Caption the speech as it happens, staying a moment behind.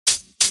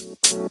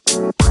Hey,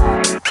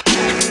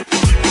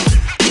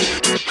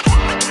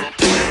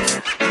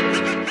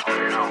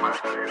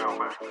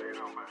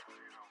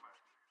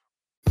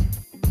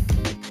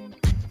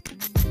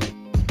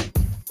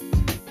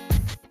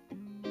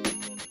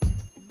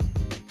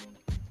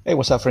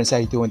 what's up, friends? How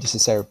you doing? This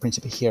is Sarah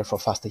Principe here for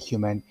Faster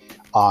Human.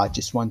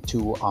 Just want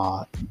to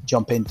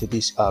jump into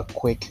this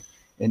quick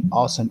and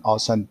awesome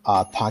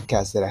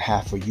podcast that I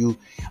have for you.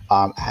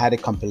 I had a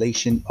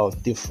compilation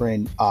of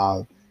different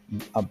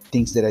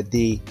things that I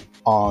did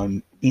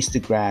on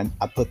Instagram.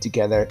 I put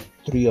together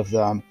three of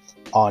them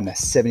on a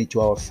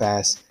 72-hour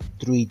fast,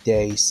 3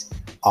 days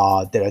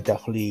that I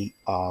definitely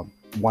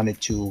wanted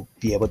to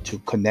be able to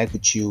connect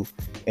with you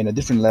in a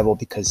different level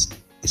because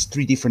it's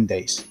 3 different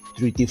days,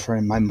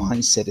 my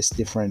mindset is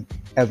different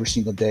every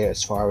single day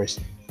as far as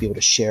be able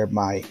to share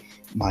my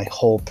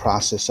whole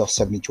process of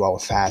 72-hour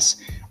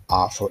fast.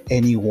 For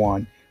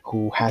anyone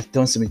who has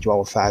done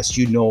 72-hour fast,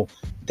 you know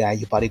that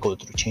your body goes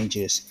through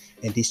changes,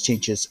 and these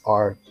changes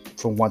are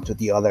from one to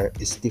the other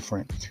is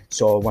different.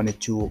 So I wanted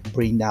to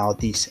bring now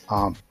this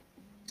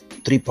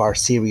three-part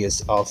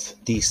series of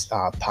this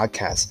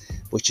podcast,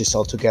 which is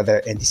all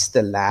together, and this is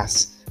the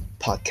last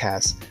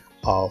podcast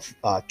of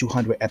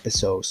 200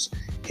 episodes,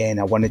 and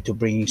I wanted to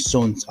bring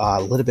soon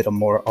a little bit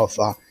more of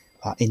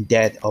in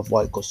depth of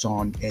what goes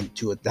on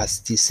into that's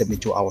this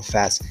 72-hour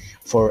fast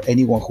for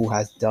anyone who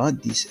has done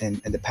this in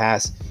the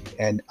past,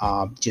 and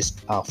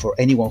just for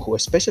anyone who,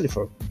 especially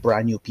for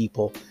brand new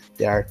people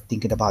that are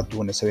thinking about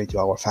doing a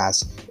 72-hour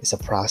fast. It's a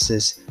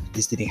process.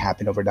 This didn't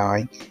happen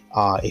overnight.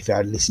 If you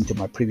are listening to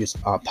my previous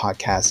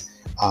podcast,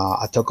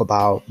 I talk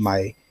about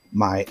my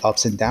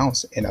ups and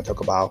downs, and I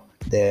talk about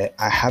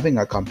having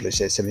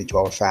accomplished a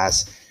 72-hour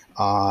fast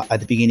at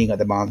the beginning of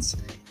the month.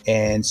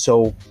 And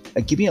so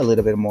give me a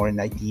little bit more an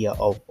idea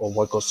of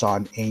what goes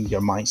on in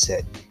your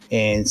mindset.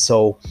 And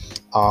so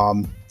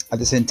at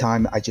the same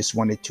time, I just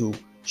wanted to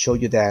show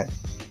you that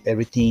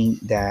everything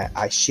that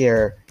I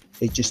share,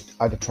 I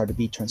try to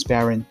be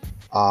transparent.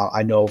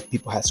 I know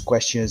people has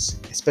questions,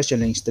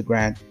 especially on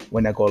Instagram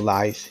when I go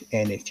live.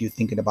 And if you're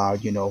thinking about,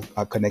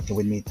 connecting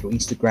with me through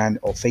Instagram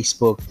or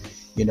Facebook,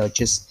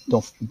 just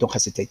don't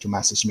hesitate to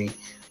message me.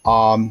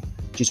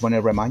 Just want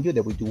to remind you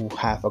that we do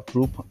have a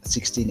group,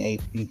 16-8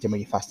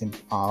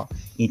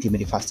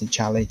 intermittent fasting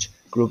challenge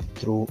group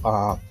through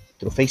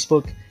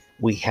Facebook.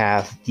 We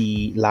have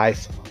the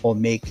live or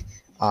make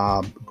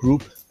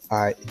group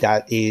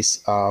that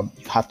is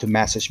you have to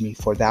message me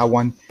for that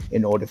one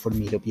in order for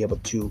me to be able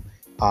to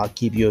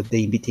give you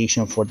the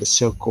invitation for the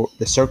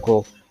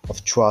circle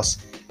of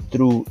trust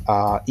through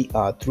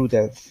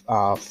the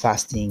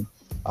fasting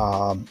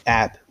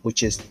app,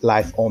 which is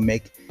Live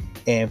Omic.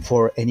 And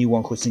for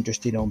anyone who's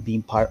interested in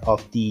being part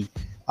of the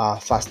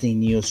fasting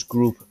news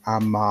group,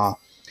 I'm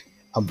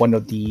one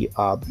of the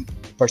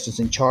persons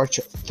in charge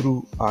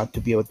through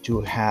to be able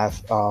to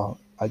have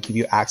give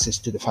you access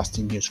to the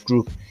fasting news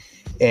group.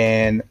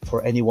 And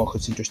for anyone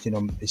who's interested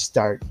in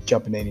start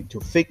jumping into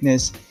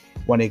fitness,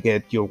 want to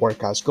get your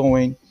workouts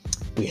going,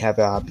 we have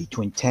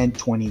between 10,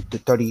 20 to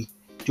 30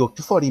 to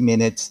 40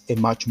 minutes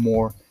and much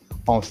more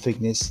on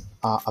fitness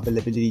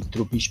availability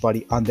through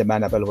Beachbody On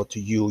Demand available to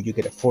you. You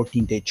get a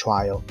 14-day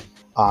trial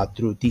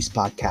through this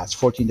podcast,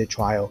 14-day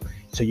trial,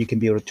 so you can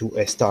be able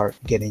to start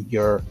getting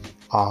your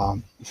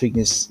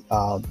fitness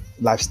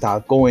lifestyle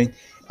going.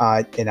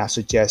 And I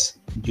suggest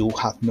you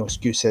have no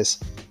excuses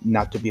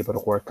not to be able to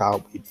work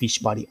out with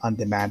Beachbody On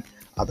Demand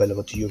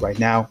available to you right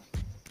now.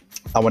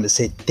 I want to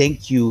say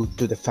thank you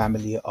to the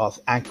family of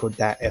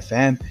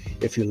Anchor.fm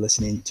if you're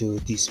listening to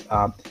this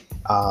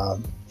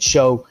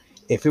show.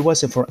 If it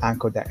wasn't for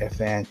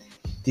Anchor.fm,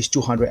 these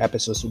 200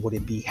 episodes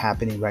wouldn't be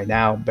happening right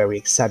now. Very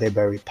excited,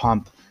 very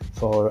pumped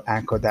for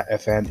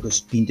Anchor.fm,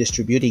 who's been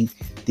distributing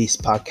this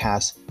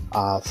podcast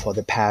for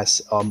the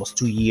past almost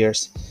 2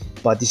 years.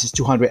 But this is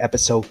 200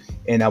 episode,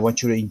 and I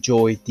want you to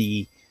enjoy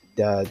the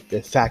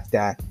fact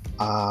that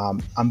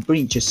I'm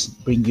bring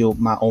you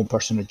my own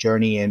personal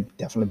journey, and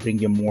definitely bring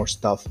you more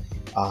stuff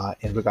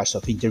in regards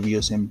of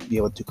interviews, and be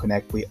able to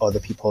connect with other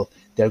people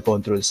that are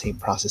going through the same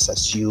process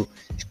as you,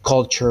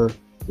 culture,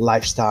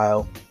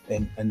 lifestyle,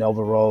 and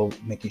overall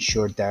making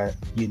sure that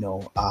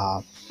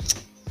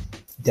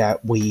that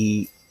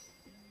we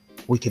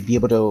can be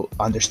able to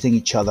understand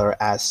each other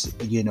as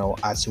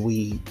as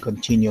we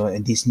continue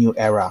in this new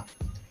era,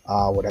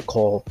 what I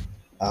call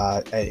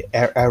an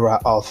era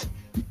of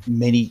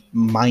many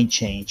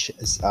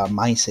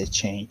mindset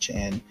change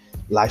and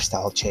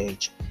lifestyle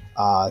change.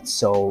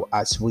 So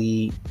as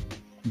we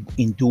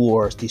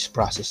endure this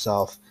process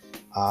of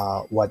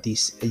what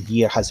this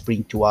year has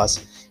bring to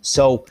us.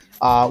 So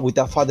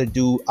without further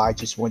ado, I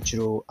just want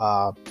you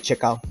to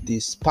check out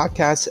this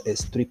podcast.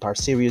 It's 3-part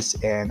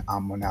series, and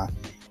I'm gonna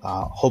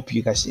hope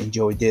you guys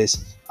enjoy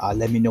this.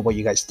 Let me know what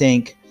you guys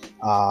think.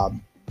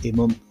 It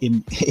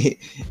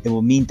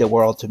will mean the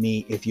world to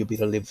me if you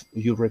leave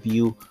your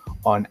review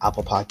on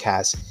Apple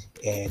Podcasts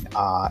and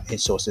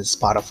so on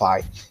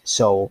Spotify.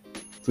 So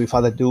without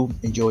further ado,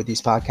 enjoy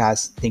this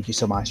podcast. Thank you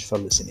so much for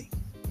listening.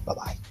 Bye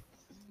bye.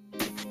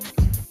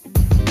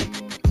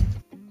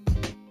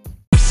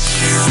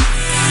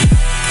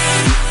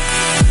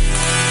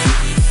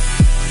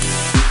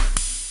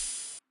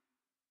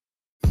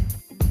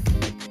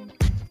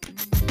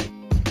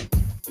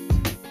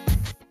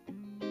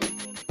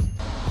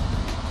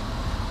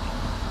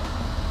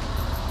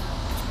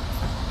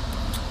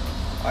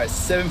 All right,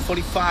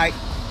 7:45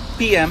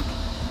 p.m.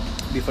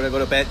 before I go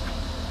to bed.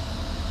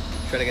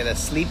 Try to get a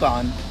sleep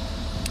on.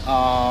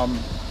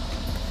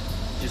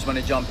 Just want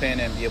to jump in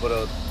and be able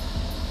to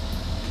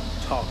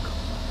talk,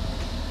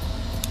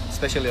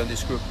 especially on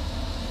this group,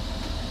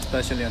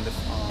 especially on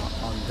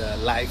the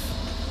live.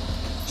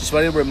 Just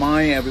want to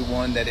remind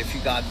everyone that if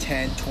you got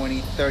 10,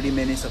 20, 30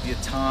 minutes of your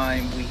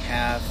time, we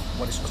have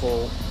what is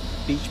called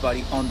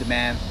Beachbody On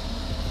Demand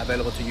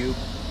available to you.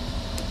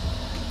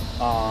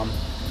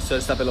 So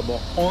it's available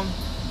on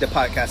the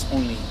podcast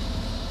only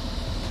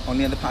on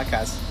the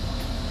podcast.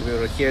 You'll be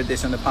able to hear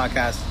this on the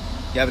podcast.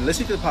 You haven't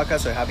listened to the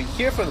podcast or haven't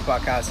heard from the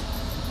podcast,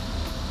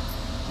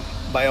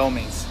 by all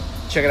means,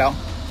 check it out.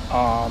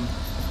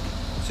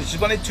 So just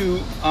wanted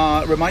to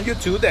remind you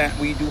too that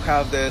we do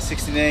have the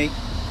 16-day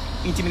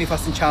intermittent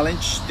fasting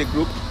challenge,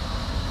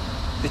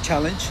 the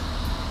challenge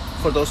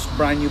for those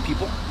brand new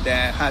people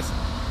that has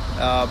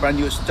brand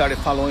new started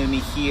following me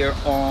here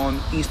on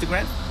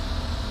Instagram.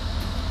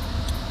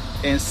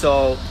 And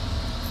so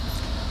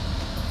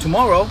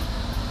tomorrow,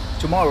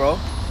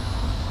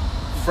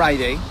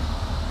 Friday,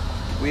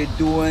 we're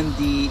doing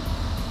the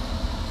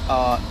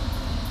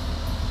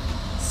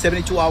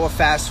 72-hour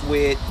fast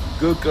with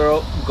Good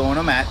Girl Going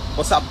on Mat.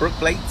 What's up, Brooke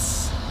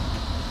Blades?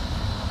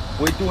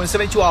 We're doing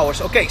 72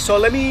 hours. Okay, so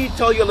let me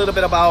tell you a little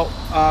bit about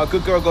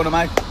Good Girl Going on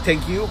Mat.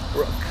 Thank you,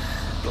 Brooke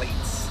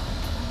Blades.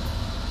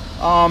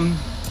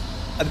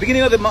 At the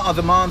beginning of the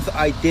month,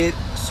 I did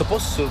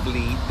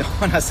supposedly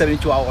on a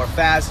 72-hour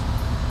fast,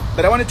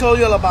 but I want to tell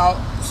you all about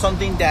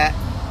something that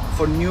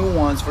for new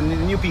ones, for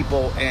new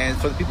people, and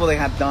for the people that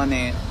have done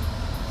it.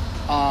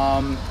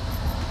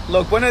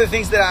 Look, one of the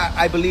things that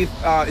I believe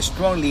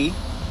strongly,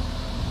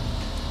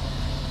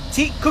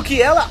 T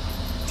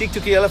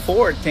Cookiella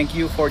Ford, thank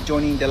you for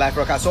joining the live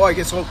broadcast. So I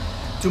guess so.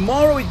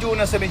 Tomorrow we're doing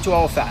a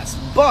 72-hour fast,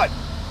 but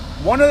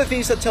one of the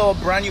things I tell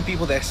brand new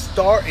people that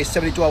start a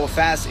 72-hour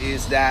fast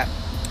is that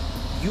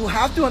you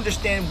have to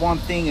understand one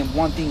thing and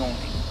one thing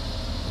only.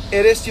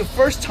 It is your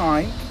first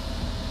time.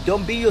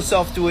 Don't beat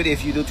yourself to it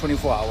if you do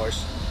 24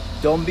 hours.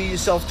 Don't beat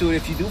yourself to it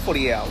if you do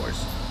 48 hours.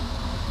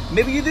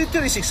 Maybe you do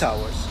 36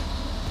 hours.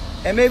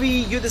 And maybe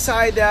you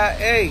decide that,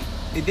 hey,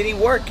 it didn't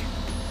work,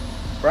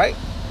 right?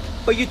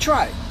 But you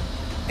try.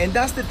 And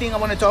that's the thing I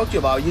want to talk to you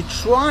about. You're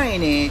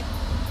trying it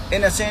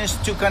in a sense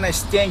to kind of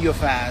extend your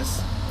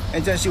fast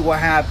and to see what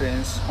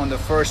happens on the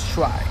first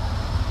try.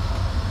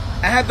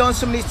 I have done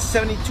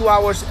 72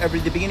 hours every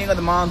the beginning of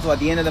the month or at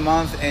the end of the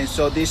month, and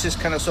so this is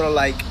kind of sort of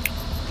like,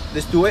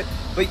 let's do it.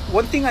 But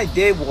one thing I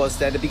did was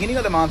that at the beginning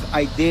of the month,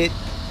 I did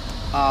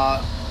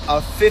a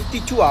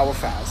 52-hour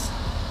fast.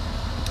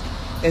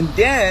 And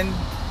then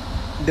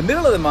in the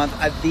middle of the month,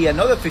 I did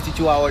another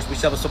 52 hours,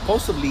 which I was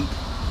supposedly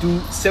do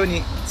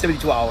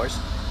 72 hours.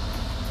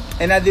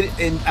 And I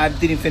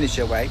didn't finish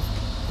it, right?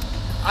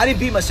 I didn't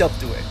beat myself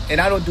to it.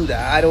 And I don't do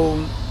that.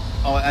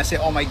 I say,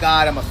 oh my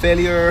God, I'm a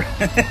failure.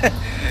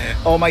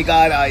 Oh my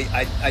God,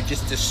 I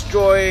just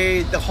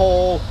destroyed the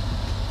whole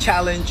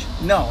challenge.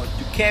 No,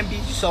 you can't beat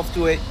yourself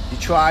to it. You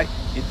try,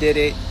 you did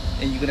it,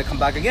 and you're gonna come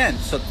back again.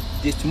 So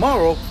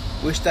tomorrow,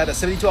 we start a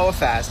 72-hour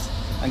fast.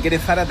 I'm getting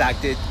fat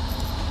adapted.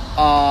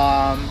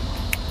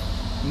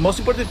 Most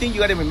important thing you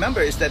gotta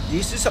remember is that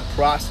this is a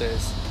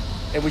process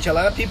in which a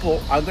lot of people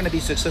are gonna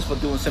be successful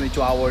doing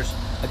 72 hours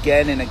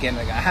again and again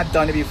and again. I have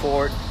done it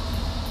before.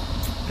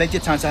 Plenty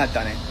of times I have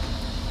done it.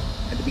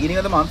 At the beginning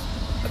of the month,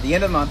 at the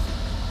end of the month.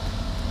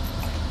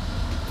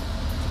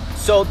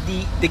 So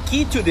the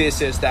key to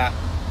this is that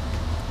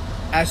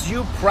as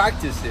you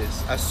practice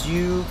this, as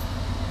you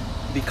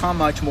become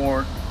much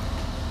more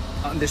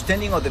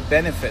understanding of the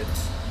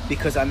benefits,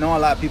 because I know a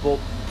lot of people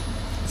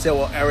say,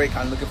 well, Eric,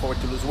 I'm looking forward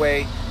to lose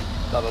weight,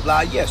 blah, blah,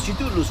 blah. Yes, you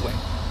do lose weight.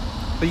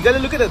 But you got to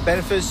look at the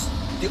benefits,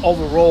 the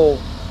overall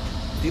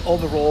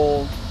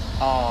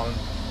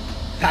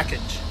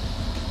package.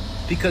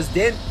 Because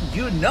then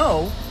you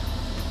know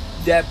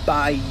that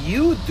by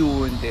you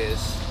doing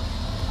this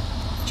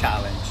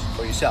challenge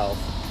for yourself,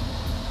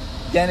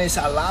 then it's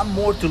a lot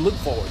more to look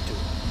forward to.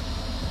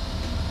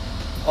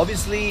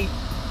 Obviously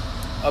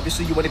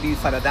you want to be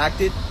fat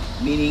adapted,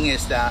 meaning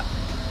is that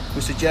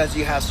we suggest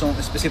you have some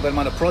specific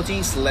amount of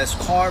proteins, less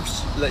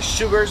carbs, less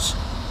sugars,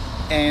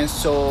 and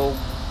so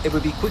it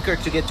would be quicker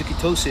to get to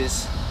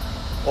ketosis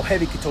or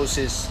heavy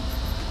ketosis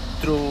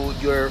through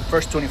your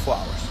first 24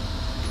 hours.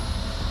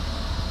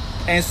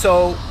 And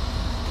so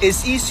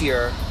it's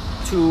easier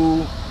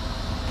to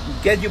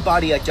get your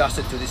body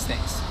adjusted to these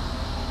things.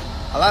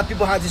 A lot of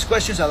people have these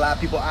questions. A lot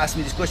of people ask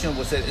me this question: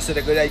 is it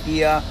a good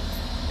idea?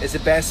 Is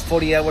it best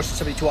 40 hours or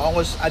 72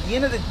 hours? At the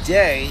end of the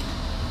day,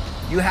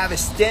 you have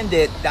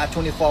extended that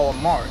 24-hour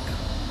mark.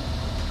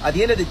 At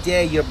the end of the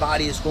day, your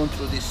body is going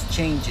through these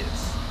changes.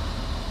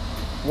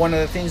 One of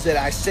the things that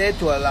I said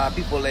to a lot of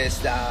people is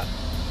that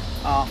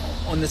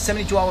on the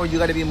 72-hour, you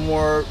got to be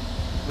more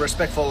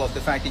respectful of the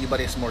fact that your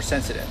body is more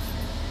sensitive.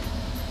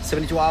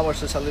 72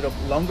 hours is a little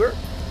longer,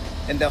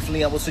 and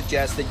definitely I would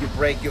suggest that you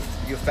break your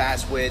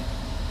fast with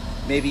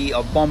maybe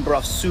a bone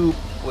broth soup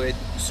with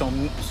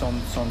some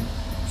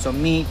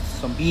meat,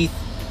 some beef,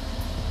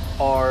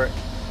 or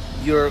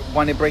you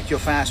want to break your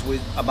fast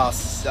with about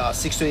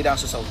 6 to 8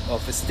 ounces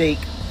of a steak.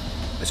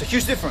 There's a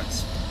huge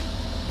difference.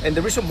 And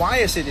the reason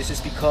why I say this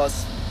is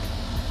because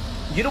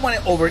you don't want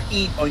to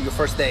overeat on your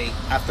first day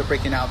after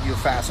breaking out your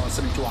fast on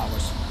 72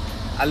 hours.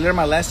 I learned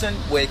my lesson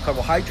with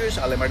carbohydrates.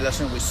 I learned my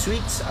lesson with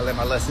sweets. I learned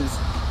my lessons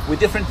with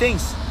different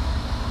things.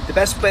 The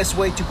best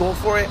way to go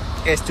for it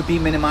is to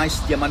minimize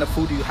the amount of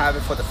food you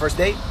have for the first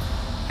day,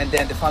 and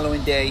then the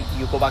following day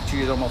you go back to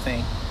your normal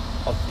thing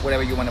of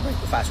whatever you want to break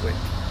the fast with.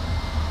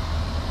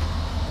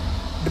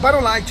 The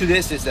bottom line to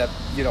this is that,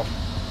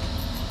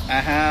 I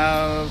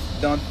have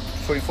done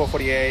 24,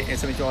 48, and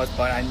 72 hours,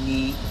 but I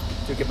need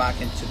to get back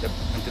into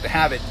the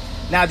habit.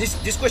 Now,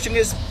 this question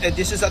is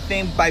this is a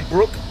thing by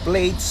Brooke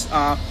Blades.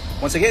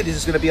 Once again, this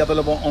is going to be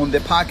available on the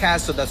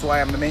podcast, so that's why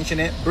I'm going to mention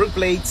it. Brooke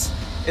Blades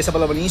is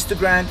available on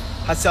Instagram.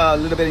 Has a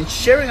little bit in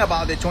sharing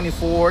about the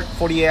 24,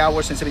 48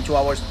 hours, and 72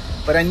 hours.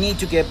 But I need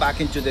to get back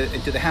into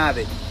the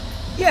habit.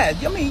 Yeah,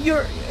 I mean,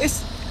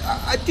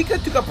 I think I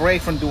took a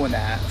break from doing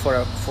that for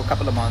a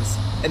couple of months,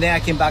 and then I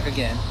came back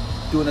again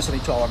doing a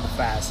 72-hour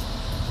fast.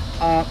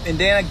 And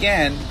then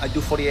again, I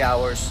do 48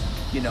 hours,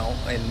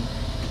 and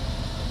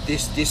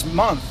this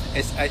month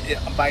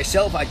by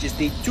itself I just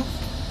did two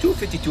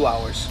 52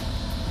 hours,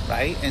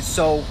 right? And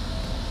so,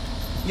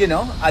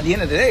 at the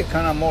end of the day,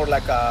 kind of more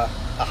like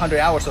 100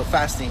 hours of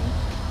fasting,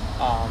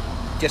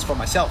 just for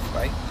myself,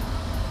 right?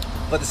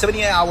 But the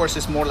 78 hours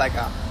is more like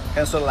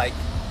sort of like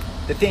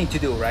the thing to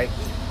do, right?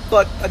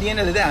 But at the end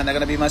of the day, I'm not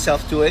gonna beat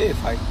myself to it.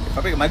 If I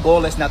break it. My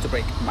goal is not to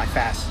break my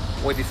fast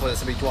way before the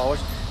 72 hours.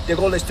 The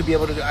goal is to be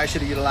able to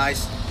actually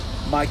utilize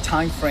my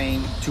time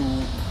frame to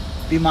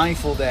be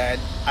mindful that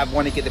I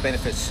want to get the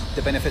benefits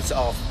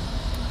of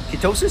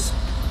ketosis,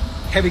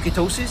 heavy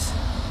ketosis,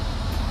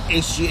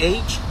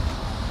 HGH,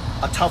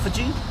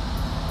 autophagy,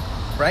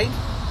 right?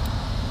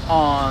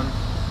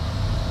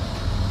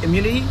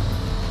 Immunity,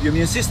 your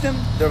immune system,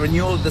 the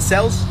renewal of the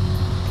cells.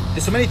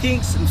 There's so many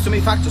things, so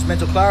many factors,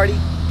 mental clarity.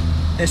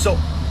 And so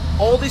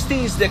all these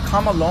things that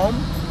come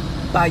along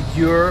by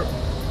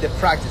the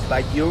practice, by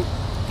you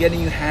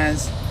getting your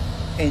hands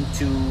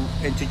into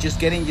just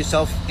getting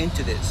yourself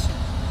into this.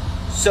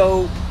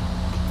 So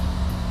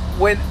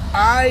when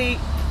I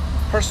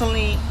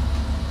personally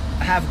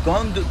have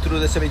gone through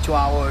the 72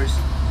 hours,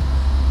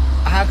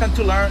 I have come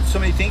to learn so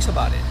many things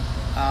about it.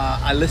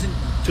 I listen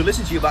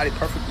to your body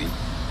perfectly,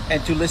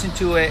 and to listen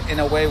to it in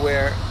a way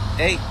where,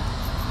 hey,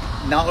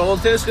 not all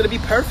the time is going to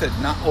be perfect.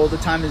 Not all the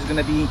time is going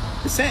to be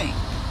the same.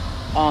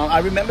 I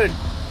remember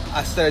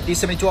after these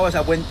 72 hours,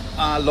 I went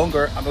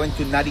longer. I went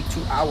to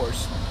 92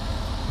 hours.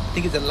 I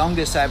think it's the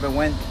longest I ever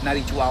went,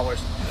 92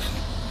 hours.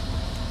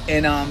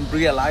 And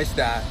realized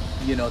that,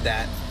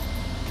 that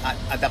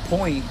at that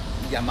point,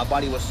 my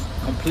body was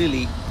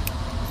completely,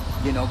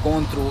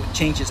 going through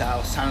changes. I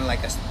was sounding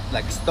like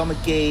a stomach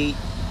ache.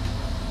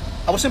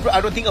 I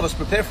don't think I was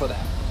prepared for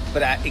that,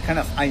 but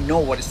I know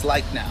what it's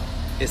like now.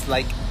 It's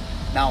like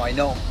now I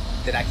know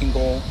that I can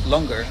go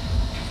longer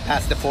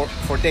past the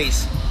four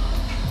days.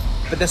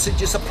 But that's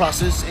just a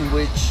process in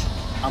which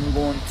I'm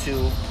going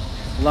to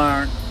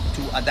learn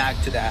to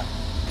adapt to that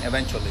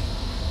eventually.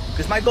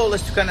 Because my goal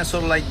is to kind of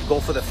sort of like go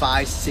for the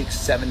 5, 6,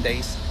 7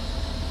 days.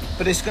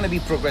 But it's going to be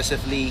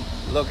progressively.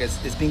 Look,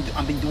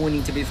 I've been doing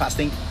intermittent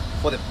fasting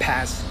for the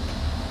past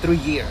 3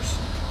 years.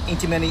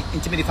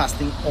 Intermittent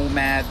fasting,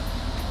 OMAD,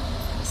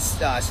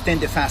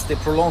 extended fasting,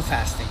 prolonged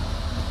fasting.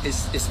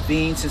 It's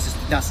been since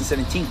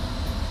 2017.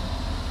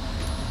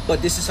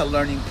 But this is a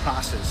learning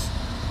process.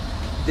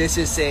 This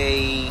is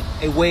a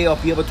way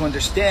of being able to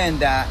understand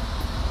that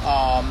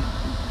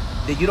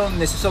that you don't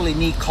necessarily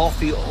need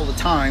coffee all the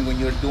time when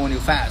you're doing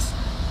your fast,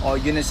 or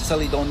you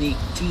necessarily don't need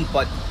tea,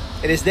 but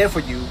it is there for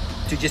you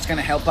to just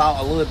kind of help out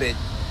a little bit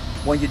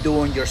when you're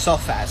doing your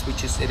soft fast,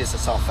 it is a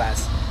soft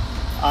fast.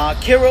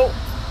 Carol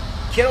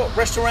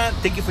Restaurant,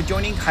 thank you for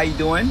joining. How you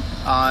doing?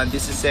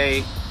 This is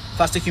a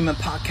Faster Human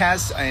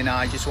podcast, and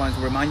I just wanted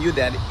to remind you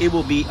that it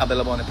will be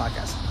available on the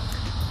podcast.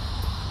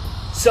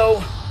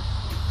 So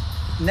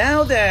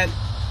now that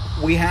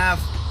we have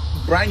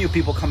brand new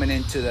people coming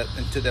into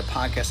the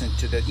podcast,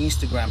 into the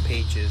Instagram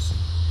pages,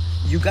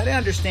 you got to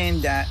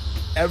understand that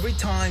every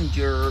time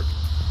you're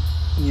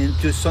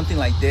into something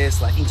like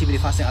this, like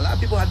intermittent fasting, a lot of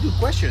people have good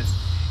questions,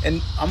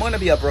 and I'm going to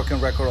be a broken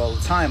record all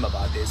the time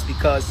about this,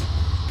 because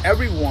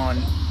everyone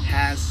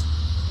has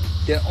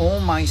their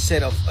own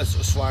mindset of as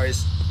far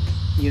as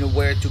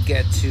where to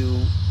get to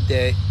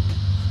the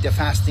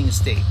fasting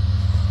state.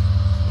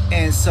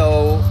 And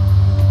so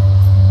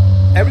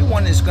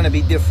everyone is going to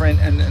be different,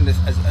 and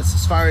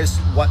as far as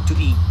what to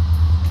eat.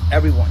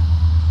 Everyone,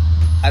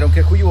 I don't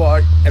care who you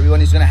are,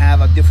 everyone is going to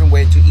have a different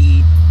way to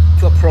eat,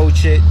 to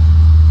approach it,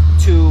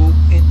 to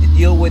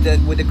deal with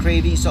the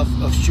cravings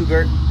of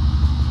sugar.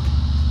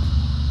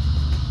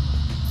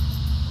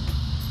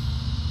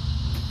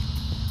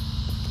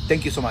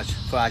 Thank you so much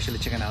for actually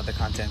checking out the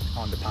content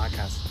on the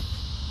podcast.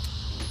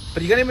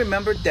 But you got to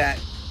remember that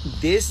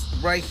this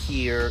right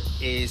here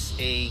is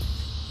a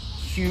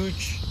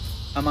huge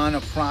amount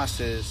of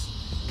process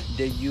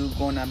that you're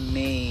gonna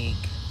make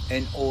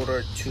in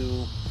order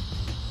to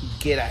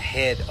get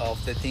ahead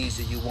of the things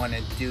that you want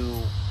to do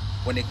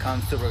when it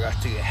comes to regards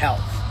to your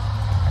health.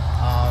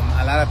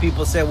 A lot of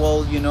people say,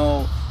 well,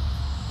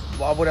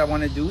 why would I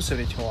want to do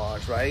 72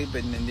 hours, right?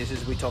 But then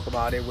we talk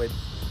about it with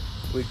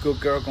Good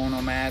Girl Going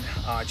Nomad.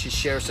 She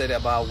shares it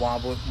about why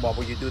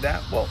would you do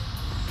that? Well,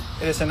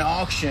 it is an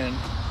auction,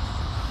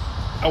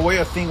 a way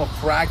of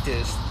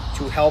practice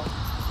to help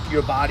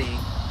your body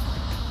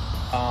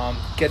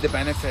get the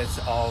benefits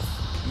of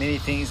many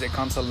things that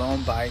comes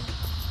along by,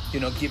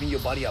 giving your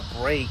body a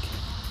break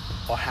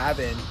or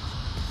having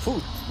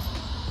food.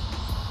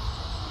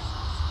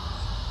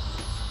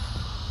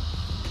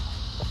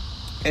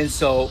 And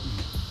so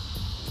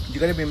you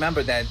got to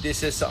remember that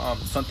this is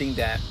something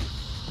that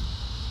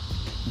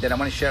I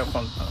want to share.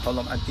 Hold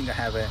on, I think I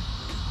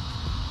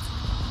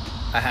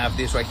have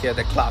this right here,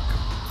 the clock.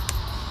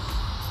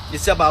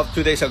 It's about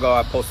 2 days ago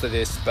I posted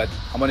this, but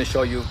I'm going to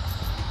show you.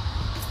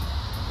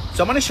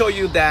 So I'm going to show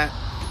you that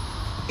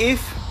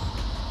if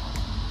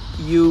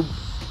you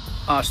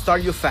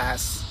start your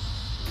fast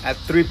at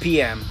 3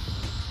 p.m.,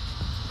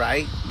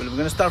 right? But we're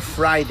going to start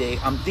Friday.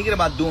 I'm thinking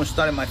about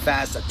starting my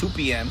fast at 2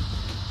 p.m.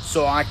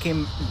 so I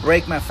can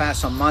break my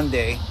fast on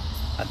Monday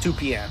at 2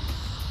 p.m.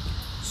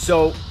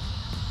 So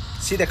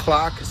see the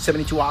clock,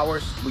 72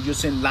 hours. We're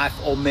using Life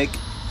Omeg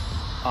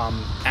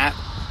app.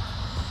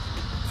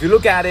 If you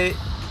look at it,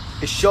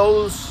 it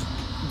shows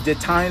the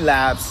time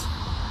lapse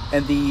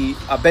and the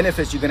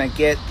benefits you're gonna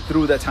get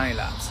through the time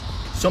lapse.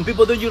 Some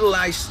people don't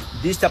utilize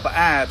these type of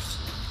apps,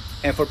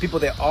 and for people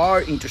that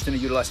are interested in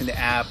utilizing the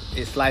app,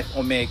 it's Life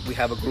Omeg. We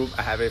have a group.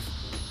 I have it.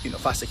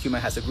 Faster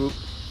Human has a group.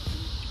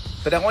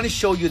 But I want to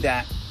show you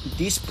that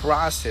this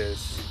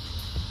process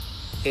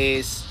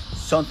is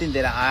something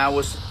that I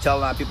always tell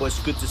a lot of people it's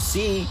good to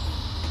see,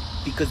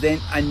 because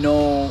then I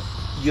know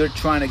you're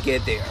trying to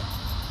get there.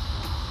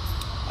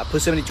 I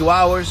put 72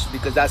 hours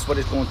because that's what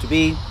it's going to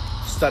be.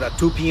 Start at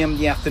 2 p.m. in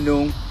the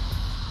afternoon,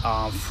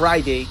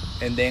 Friday,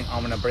 and then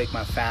I'm gonna break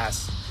my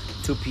fast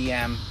 2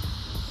 p.m.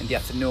 in the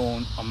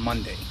afternoon on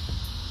Monday.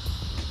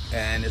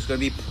 And it's gonna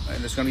be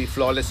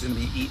flawless.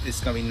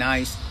 It's gonna be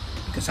nice,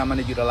 because I'm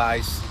gonna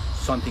utilize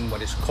something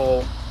what is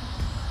called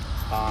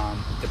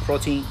the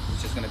protein,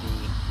 which is gonna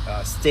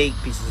be steak,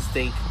 pieces of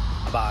steak,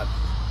 about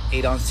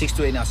 6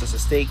 to 8 ounces of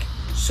steak.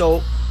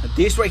 So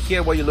this right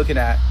here, what you're looking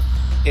at,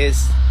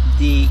 is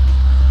the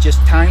just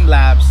time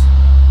lapse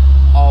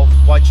of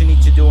what you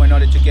need to do in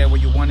order to get where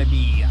you want to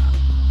be.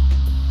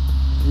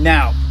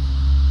 Now,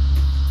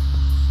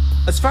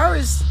 as far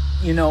as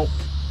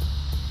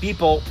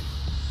people,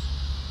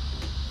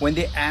 when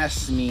they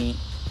ask me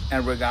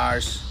in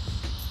regards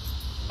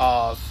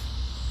of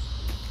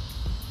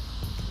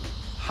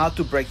how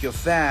to break your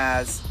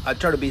fast, I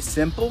try to be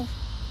simple,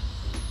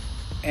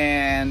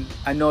 and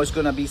I know it's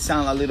gonna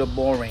sound a little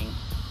boring,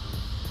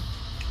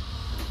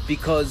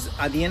 because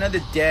at the end of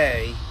the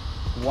day,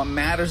 what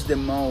matters the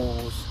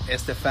most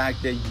is the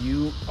fact that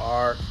you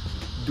are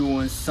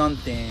doing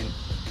something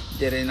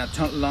that in a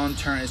long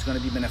term is going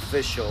to be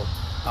beneficial.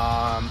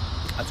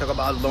 I talk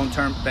about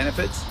long-term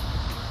benefits,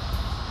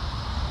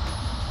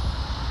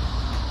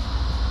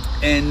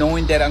 and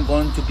knowing that I'm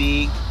going to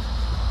be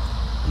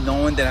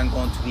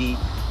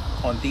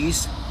on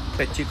this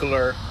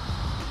particular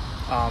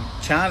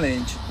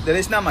challenge. That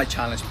is not my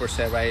challenge per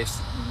se, right?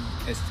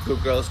 It's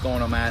Good Girls Going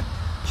Nomad.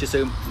 She's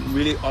a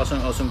really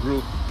awesome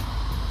group.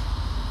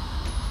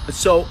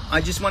 So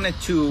I just wanted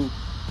to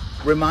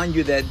remind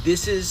you that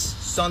this is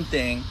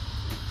something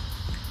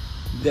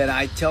that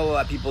I tell a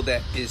lot of people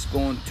that is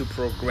going to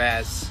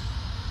progress,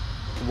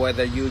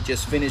 whether you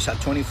just finish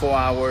at 24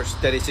 hours,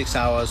 36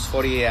 hours,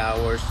 48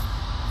 hours,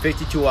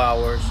 52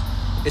 hours.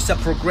 It's a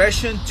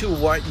progression to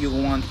what you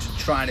want to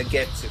try to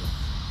get to.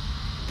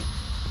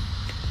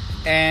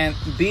 And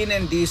being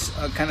in this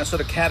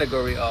sort of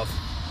category of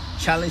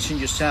challenging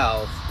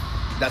yourself,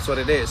 that's what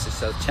it is.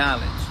 It's a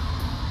challenge.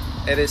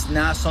 It is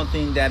not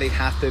something that it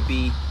has to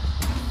be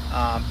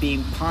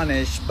being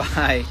punished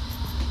by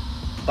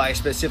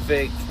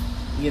specific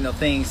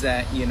things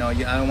that I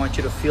don't want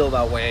you to feel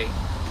that way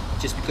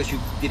just because you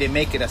didn't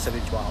make it at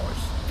 72 hours.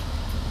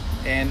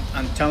 And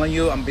I'm telling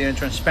you, I'm being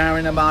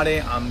transparent about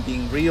it. I'm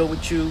being real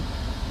with you.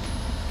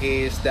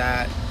 Is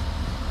that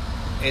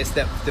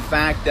the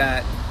fact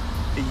that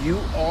you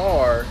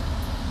are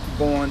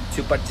going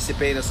to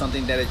participate in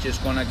something that is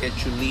just going to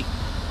get you leap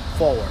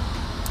forward.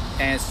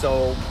 And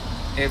so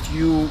if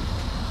you're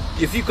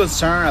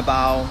concerned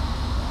about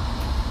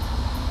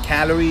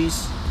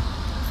calories,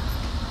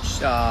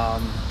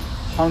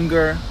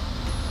 hunger,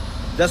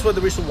 that's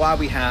the reason why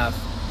we have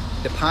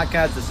the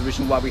podcast. That's the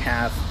reason why we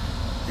have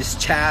these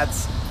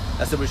chats.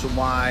 That's the reason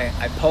why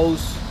I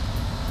post.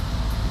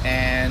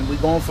 And we're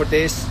going for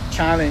this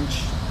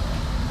challenge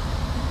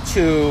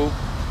to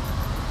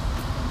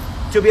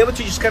be able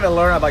to just kind of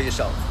learn about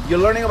yourself. You're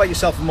learning about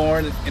yourself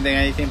more than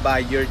anything by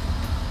your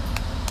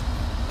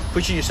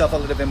pushing yourself a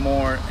little bit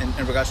more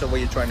in regards to what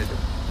you're trying to do.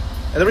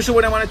 And the reason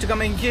why I wanted to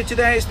come in here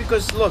today is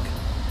because, look,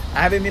 I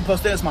haven't been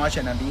posting as much,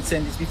 and I've been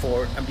saying this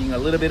before. I'm being a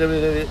little bit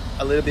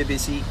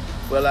busy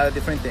with a lot of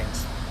different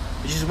things.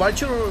 I just want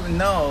you to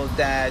know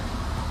that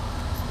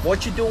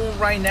what you're doing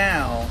right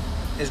now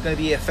is going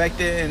to be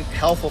effective and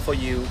helpful for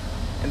you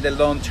in the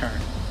long term.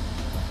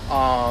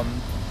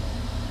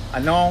 I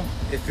know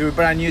if you're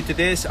brand new to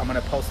this, I'm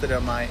gonna post it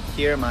on my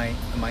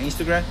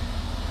Instagram.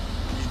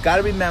 You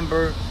gotta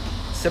remember,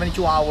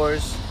 72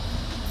 hours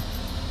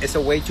is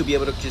a way to be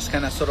able to just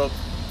kind of sort of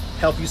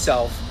help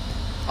yourself.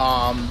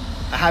 I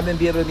haven't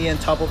been able to be on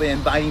top of it,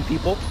 inviting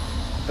people,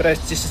 but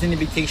it's just an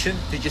invitation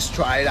to just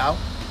try it out,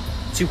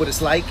 see what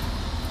it's like.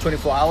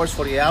 24 hours,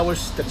 48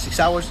 hours, 36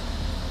 hours,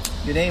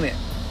 you name it.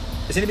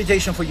 It's an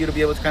invitation for you to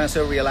be able to kind of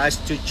sort of realize,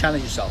 to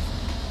challenge yourself.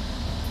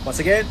 Once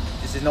again,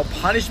 this is no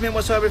punishment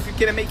whatsoever if you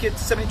can't make it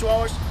 72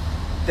 hours.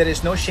 There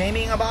is no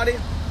shaming about it.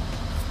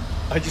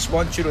 I just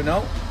want you to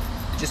know,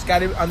 you just got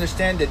to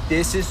understand that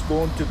this is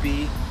going to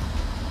be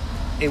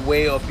a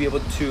way of be able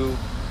to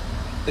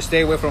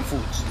stay away from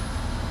foods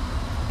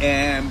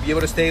and be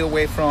able to stay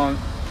away from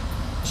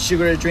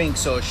sugar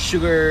drinks or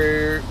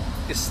sugar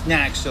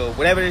snacks or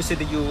whatever it is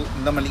that you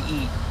normally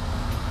eat.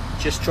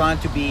 Just trying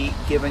to be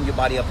giving your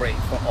body a break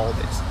from all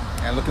this.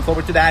 And looking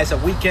forward to that. It's a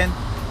weekend.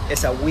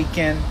 It's a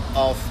weekend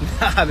of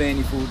not having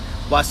any food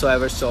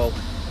whatsoever. So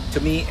to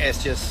me,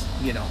 it's just,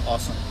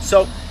 awesome.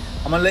 So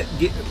I'm gonna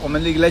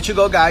let you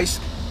go, guys.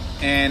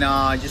 And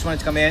I just wanted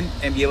to come in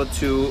and be able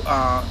to,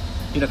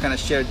 kind of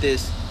share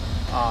this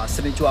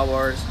 72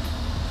 hours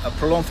of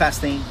prolonged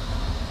fasting.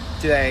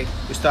 Today,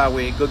 we start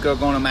with Good Girl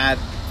Going Nomad.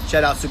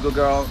 Shout out to Good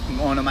Girl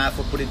Going Nomad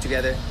for putting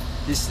together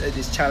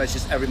these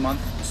challenges every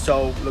month.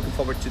 So looking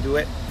forward to do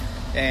it.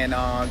 And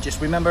just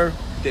remember,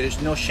 there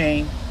is no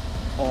shame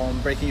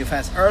on breaking your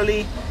fast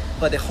early,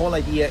 but the whole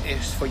idea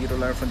is for you to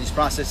learn from this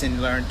process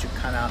and learn to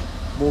kind of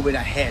move it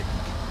ahead.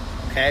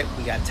 Okay,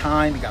 we got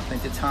time, we got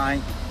plenty of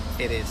time.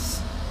 It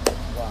is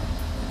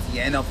it's the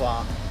end of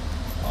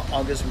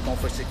August, we're going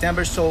for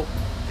September. So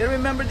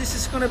remember, this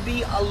is going to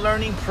be a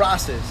learning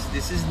process.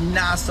 This is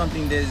not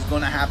something that is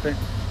going to happen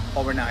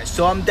overnight.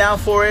 So I'm down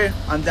for it.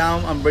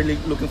 I'm really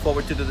looking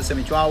forward to do the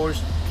 72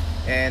 hours,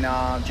 and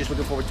just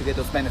looking forward to get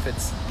those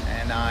benefits.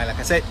 And like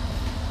I said,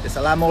 there's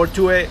a lot more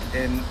to it,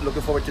 and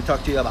looking forward to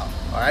talk to you about.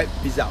 All right,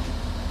 peace out.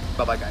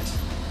 Bye bye, guys.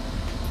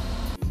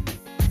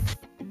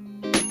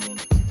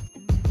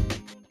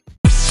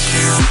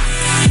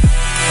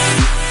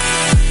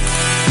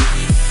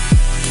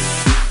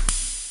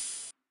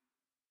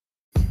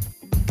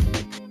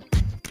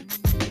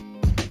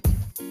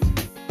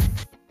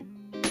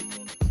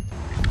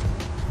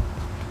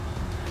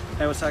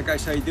 Hey, what's up,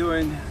 guys? How you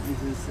doing?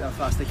 This is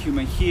Faster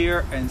Human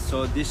here, and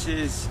so this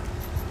is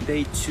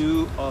day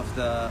 2 of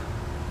the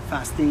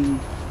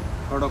fasting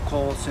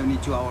protocol,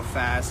 72-hour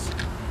fast.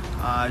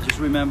 Just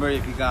remember,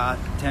 if you got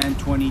 10,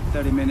 20,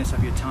 30 minutes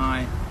of your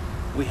time,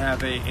 we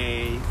have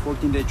a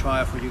 14-day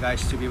trial for you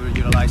guys to be able to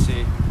utilize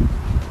it.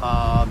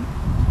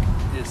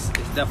 It's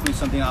definitely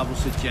something I will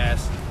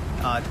suggest.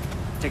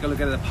 Take a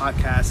look at the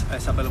podcast.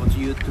 It's available to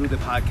you through the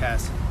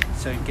podcast.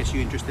 So in case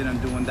you're interested in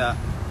doing the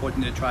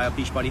 14-day trial,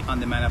 Beachbody On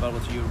Demand,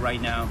 available to you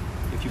right now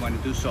if you want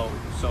to do so.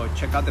 So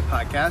check out the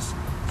podcast.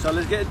 So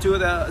let's get to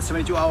the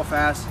 72-hour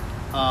fast.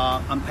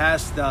 I'm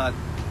past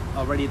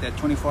already the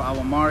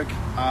 24-hour mark.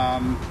 I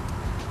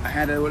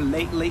had a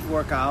late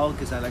workout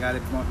because I got to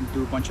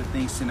do a bunch of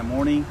things in the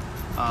morning.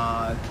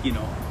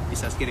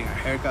 Besides getting a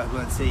haircut, I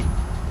want to say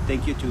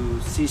thank you to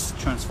Sister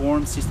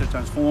Transform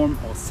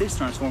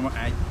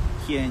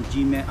here in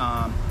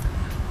Gmail,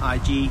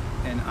 IG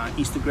and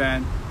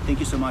Instagram. Thank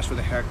you so much for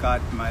the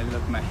haircut.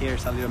 My hair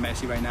is a little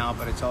messy right now,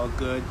 but it's all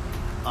good.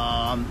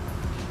 I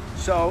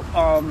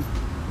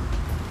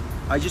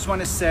just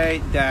want to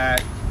say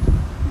that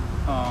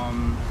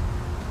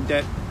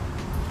the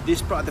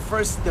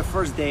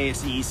first day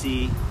is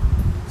easy.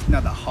 It's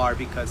not that hard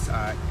because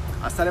I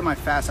started my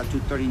fast at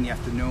 2:30 in the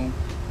afternoon,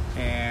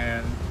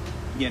 and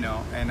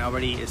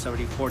it's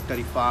already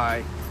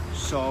 4:35,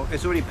 so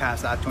it's already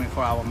past that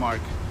 24-hour mark.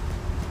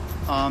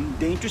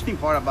 The interesting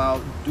part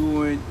about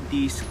doing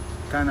these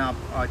kind of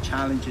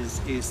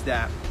challenges is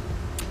that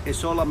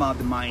it's all about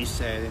the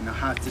mindset, and I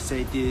have to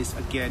say this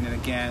again and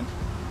again.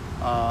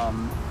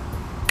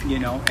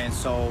 And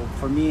so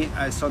for me,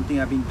 it's something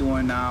I've been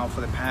doing now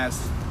for the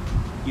past,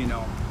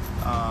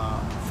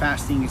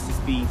 fasting is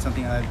just being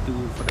something I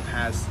do for the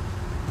past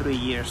 3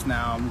 years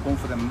now. I'm going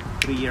for the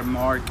 3-year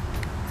mark.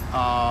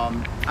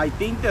 I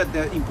think that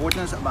the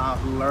importance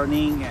about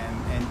learning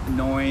and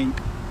knowing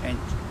and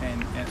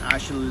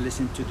actually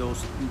listen to the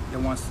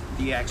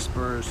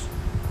experts,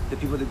 the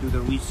people that do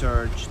the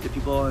research, the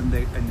people in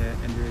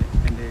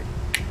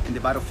the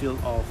battlefield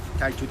of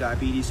type 2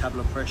 diabetes, high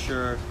blood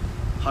pressure,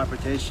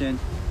 hypertension,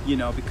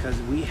 because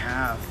we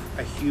have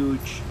a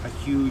huge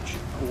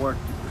work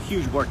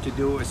to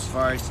do as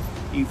far as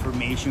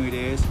information it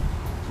is.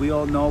 We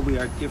all know we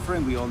are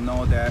different. We all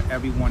know that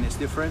everyone is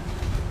different,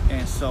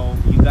 and so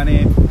you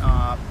gotta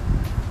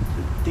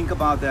think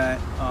about that.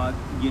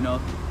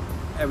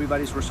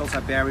 Everybody's results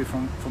are vary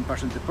from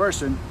person to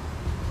person,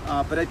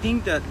 but I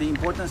think that the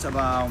importance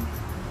about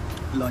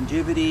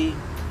longevity,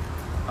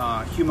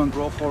 human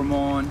growth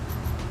hormone,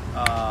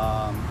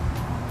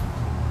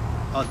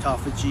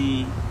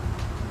 autophagy,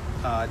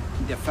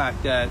 the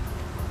fact that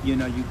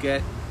you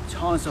get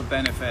tons of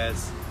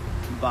benefits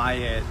by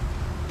it.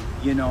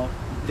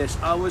 There's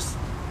always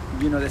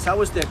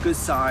the good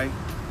side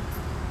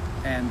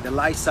and the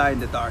light side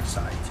and the dark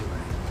side to it.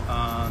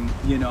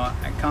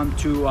 I come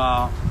to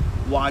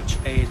watch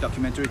a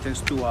documentary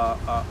thanks to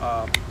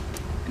an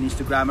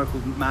Instagrammer who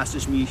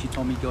messaged me. She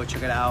told me go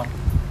check it out.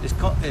 It's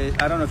called,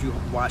 I don't know if you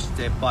watched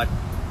it, but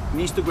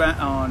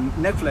on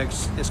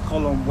Netflix it's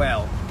called On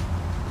Well.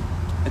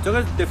 It took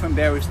us different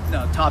various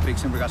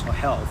topics in regards to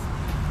health.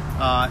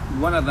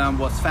 One of them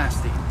was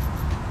fasting.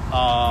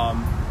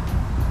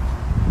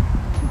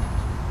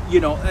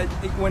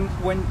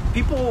 When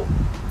people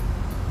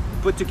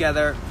put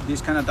together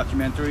these kind of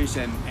documentaries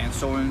and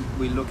so on,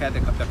 we look at the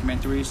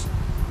documentaries,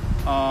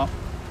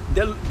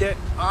 they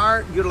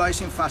are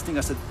utilizing fasting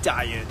as a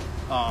diet,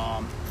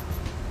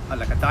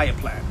 like a diet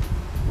plan,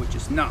 which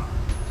is not.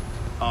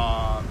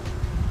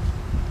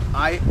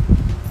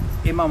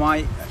 In my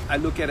mind, I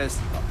look at it as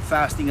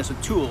fasting as a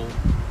tool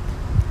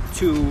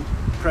to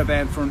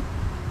prevent from,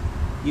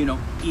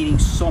 eating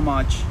so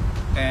much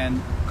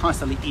and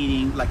constantly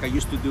eating like I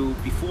used to do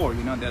before.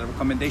 The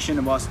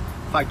recommendation was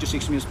 5 to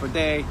 6 meals per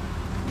day.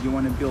 You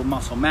want to build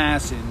muscle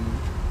mass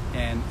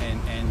and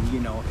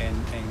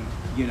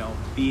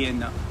be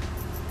in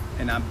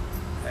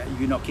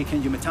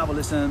kicking your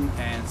metabolism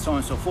and so on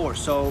and so forth.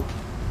 So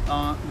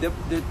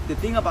the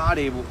thing about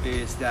it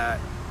is that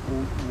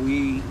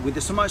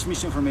there's so much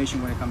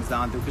misinformation when it comes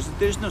down to it, because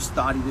there's no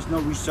study, there's no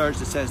research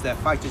that says that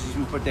 5 to 6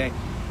 meals per day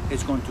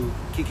is going to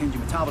kick in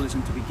your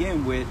metabolism to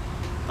begin with,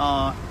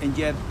 and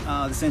yet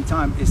at the same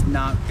time it's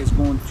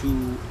going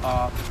to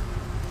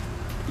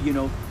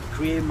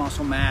create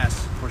muscle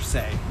mass per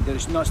se.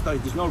 There's no study,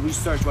 there's no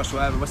research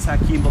whatsoever. What's that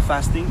chemo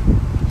fasting?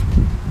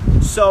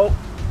 So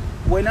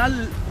when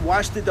I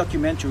watched the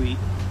documentary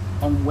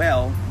on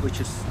Well, which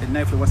is in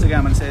Netflix, once again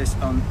I'm going to say this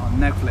on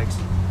Netflix,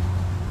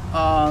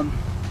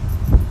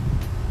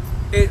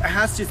 it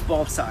has its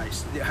both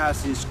sides. It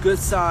has this good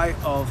side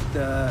of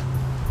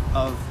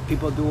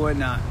people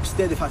doing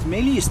extended fasting,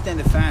 mainly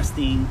extended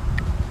fasting,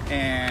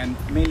 and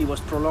mainly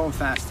was prolonged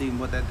fasting.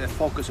 What the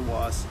focus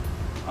was.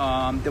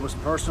 There was a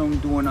person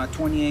doing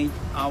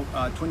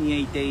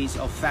 28 days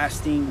of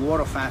fasting,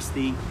 water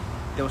fasting.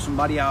 There was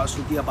somebody else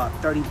who did about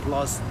 30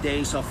 plus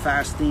days of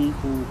fasting,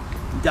 who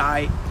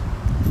died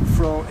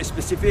from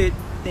specific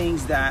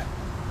things that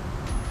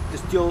is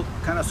still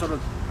kind of sort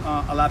of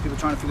a lot of people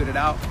trying to figure it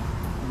out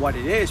what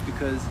it is,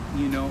 because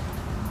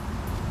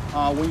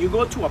when you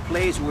go to a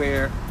place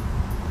where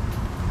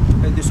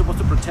they're supposed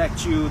to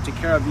protect you, take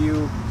care of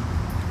you,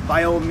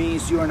 by all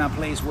means you're in a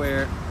place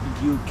where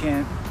you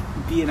can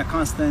be in a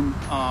constant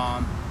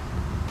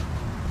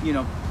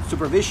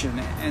supervision.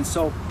 And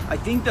so I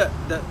think that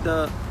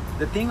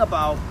the thing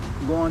about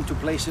going to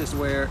places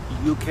where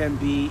you can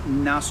be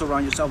not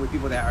surround yourself with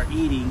people that are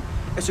eating,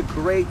 it's a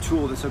great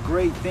tool, it's a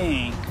great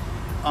thing,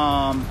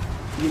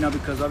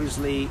 because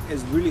obviously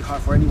it's really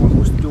hard for anyone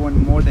who's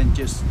doing more than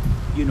just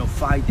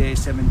 5 days,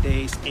 7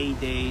 days, 8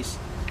 days,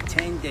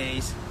 10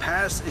 days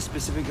past a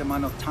specific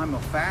amount of time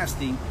of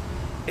fasting.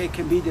 It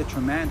can be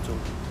detrimental.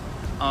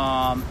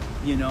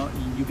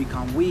 You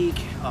become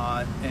weak,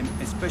 and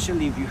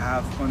especially if you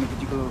have on a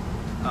particular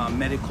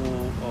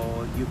medical,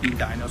 or you've been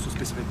diagnosed with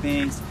specific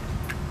things.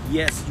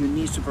 Yes, you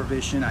need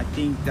supervision. I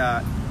think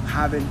that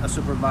having a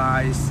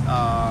supervised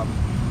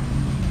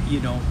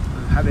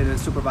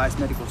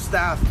medical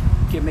staff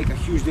can make a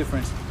huge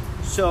difference.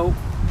 So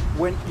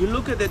when you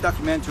look at the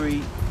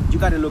documentary, you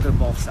got to look at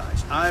both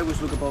sides. I always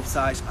look at both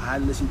sides. I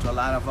listen to a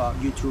lot of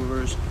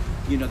YouTubers,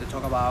 they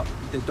talk about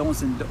the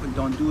don'ts and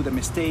don't do, the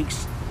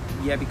mistakes.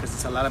 Yeah, because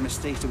it's a lot of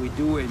mistakes that we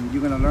do, and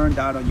you're gonna learn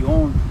that on your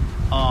own.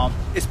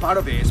 It's part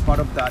of it. It's part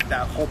of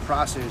that whole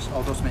process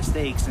of those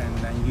mistakes, and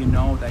that you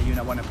don't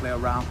want to play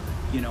around,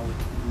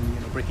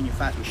 with breaking your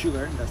fast with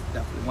sugar. That's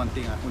definitely one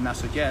thing I would not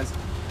suggest.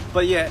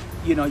 But yeah,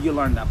 you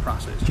learn that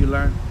process. You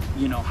learn,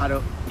 how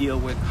to deal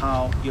with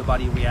how your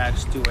body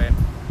reacts to it.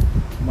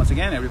 Once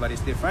again,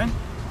 everybody's different.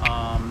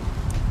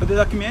 But the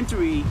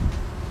documentary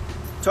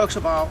talks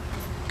about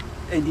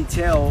in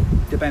detail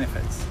the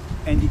benefits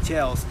and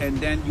details, and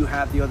then you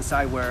have the other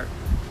side where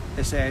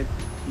they said,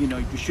 you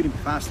shouldn't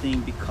be fasting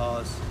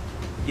because,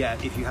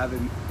 if you have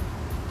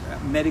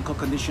medical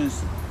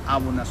conditions, I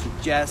will not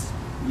suggest.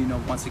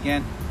 Once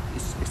again,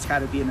 it's got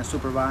to be in a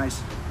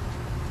supervised.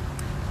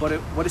 But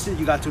what is it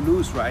you got to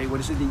lose, right? What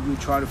is it that you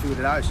try to figure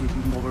it out? So if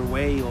you're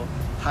overweight or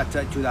have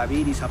type 2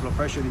 diabetes, high blood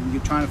pressure, and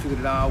you're trying to figure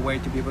it out a way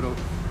to be able to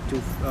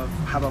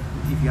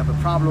if you have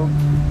a problem,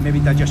 maybe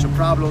digestion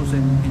problems,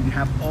 and you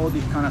have all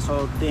these kind of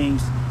sort of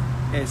things.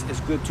 It's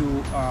good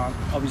to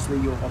obviously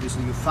your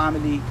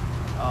family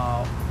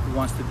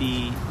wants to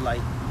be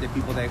like the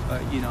people that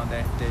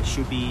that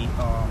should be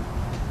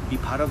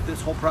part of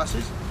this whole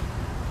process.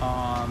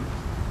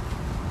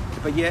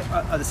 But yet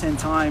at the same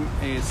time,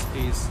 it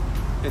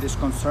is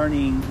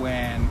concerning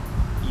when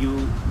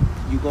you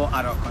go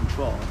out of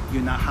control.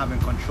 You're not having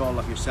control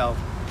of yourself,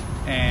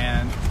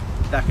 and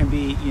that can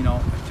be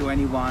to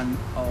anyone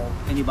or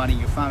anybody in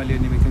your family,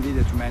 and it can be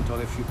detrimental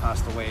if you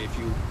passed away, if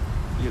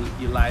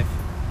your life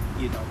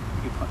you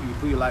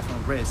put your life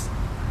on risk.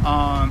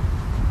 On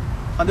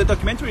the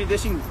documentary,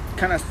 this thing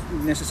kind of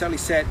necessarily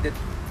said that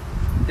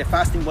the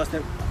fasting was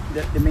the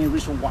main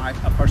reason why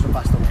a person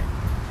passed away.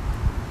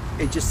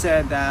 It just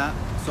said that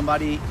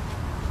somebody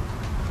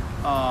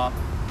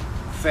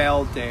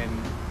felt and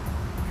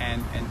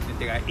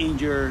they got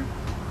injured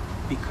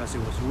because it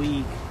was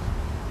weak.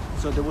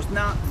 So there was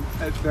not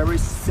a very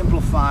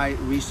simplified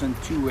reason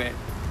to it.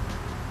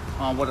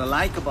 What I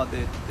like about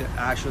the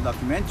actual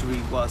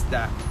documentary was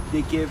that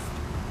they give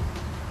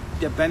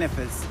the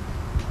benefits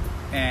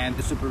and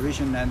the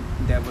supervision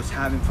that was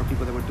having for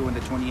people that were doing the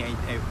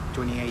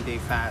 28-day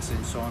fast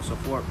and so on and so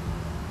forth,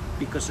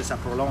 because it's a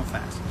prolonged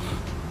fast,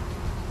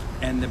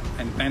 and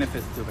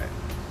benefits to it.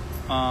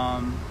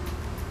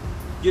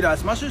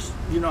 As much as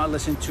I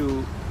listen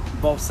to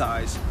both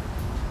sides,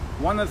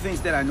 one of the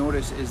things that I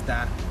noticed is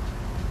that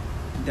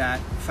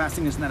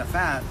fasting is not a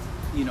fad,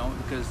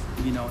 because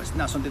it's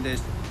not something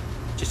that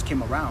just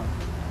came around.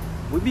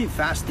 We've been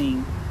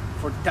fasting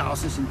for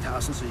thousands and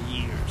thousands of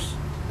years.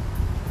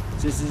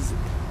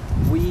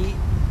 We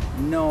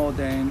know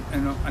that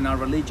in our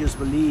religious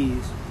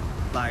beliefs,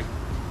 like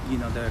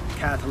the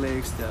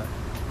Catholics, the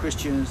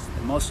Christians,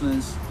 the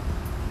Muslims,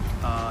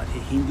 the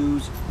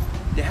Hindus,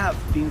 they have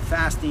been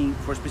fasting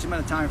for a specific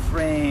amount of time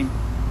frame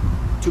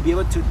to be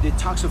able to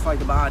detoxify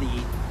the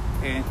body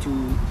and to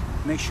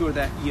make sure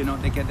that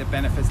they get the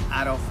benefits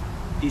out of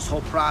this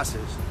whole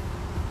process.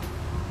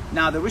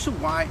 Now, the reason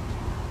why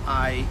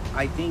I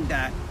think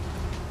that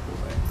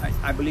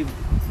I believe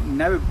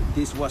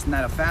this was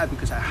not a fad,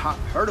 because I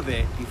heard of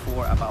it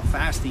before about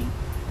fasting,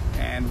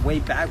 and way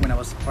back when I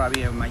was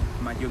probably in my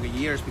younger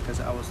years, because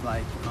I was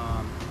like,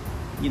 I'm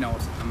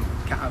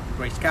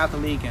raised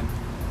Catholic and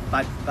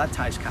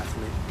baptized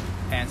Catholic,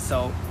 and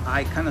so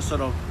I kind of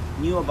sort of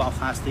knew about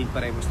fasting,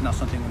 but it was not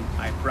something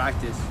I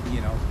practiced,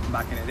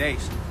 back in the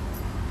days.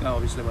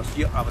 Obviously,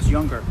 I was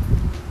younger,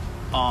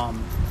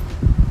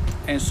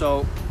 and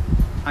so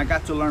I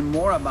got to learn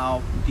more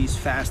about these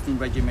fasting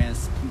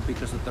regimens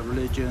because of the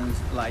religions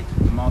like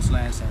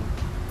Muslims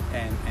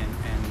and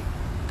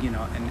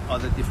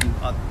other different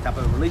type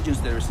of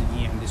religions there is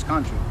here in this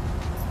country.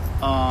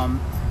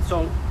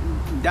 So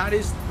that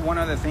is one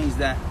of the things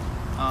that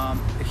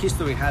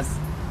history has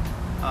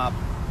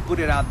put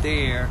it out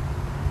there.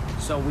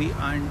 So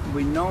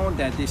we know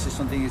that this is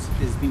something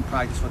is being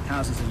practiced for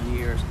thousands of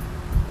years.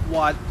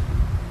 What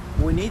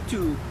we need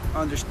to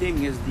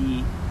understand is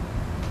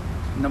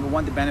number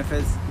one, the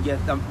benefits, yet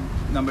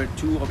number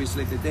two,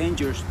 obviously the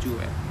dangers to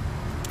it,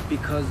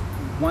 because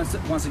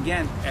once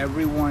again,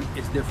 everyone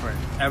is different.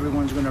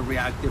 Everyone's going to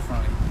react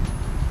differently,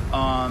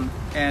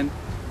 and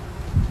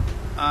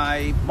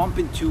I bump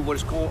into what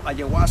is called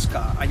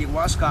ayahuasca.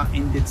 Ayahuasca,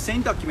 in the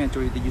same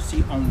documentary that you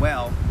see on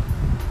Well,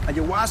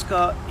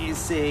 ayahuasca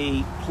is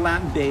a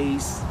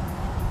plant-based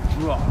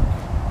drug,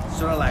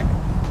 sort of like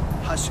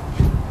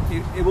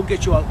it will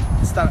get you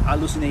start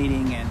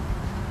hallucinating and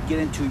get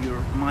into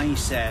your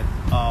mindset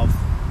of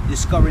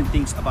discovering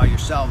things about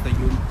yourself that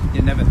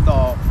you never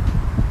thought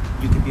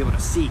you could be able to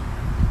see.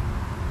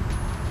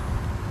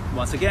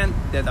 Once again,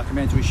 the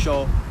documentary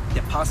show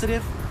the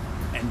positive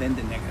and then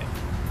the negative.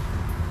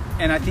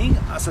 And I think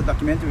as a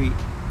documentary,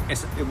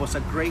 it was a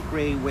great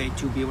way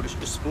to be able to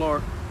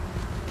explore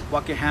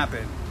what can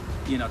happen,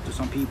 to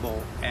some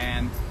people,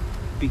 and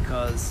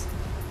because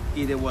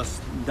either was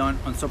done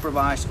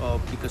unsupervised or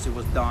because it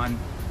was done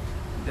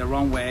the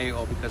wrong way,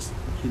 or because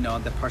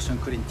the person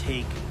couldn't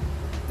take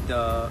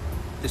the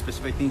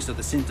specific things, so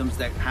the symptoms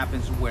that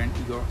happens when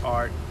you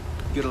are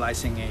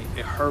utilizing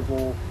a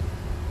herbal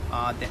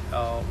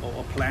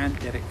or plant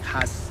that it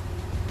has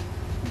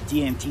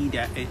DMT,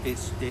 that it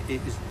is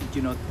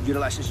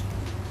utilizes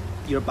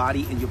your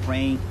body and your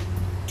brain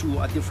to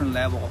a different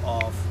level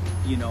of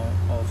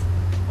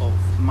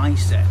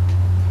mindset.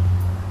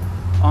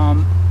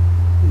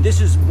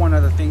 This is one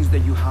of the things that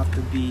you have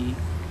to be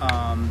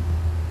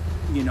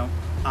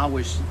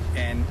hours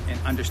and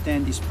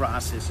understand this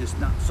process. It's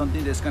not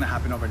something that's going to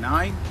happen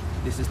overnight.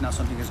 This is not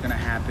something that's going to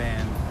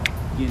happen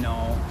in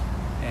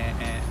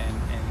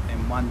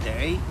one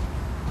day.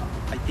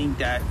 I think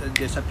that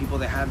there's some people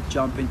that have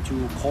jumped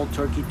into cold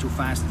turkey to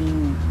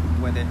fasting,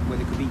 whether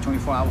it could be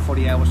 24 hours,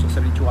 40 hours, or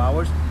 72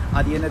 hours.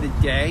 At the end of the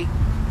day,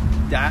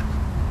 that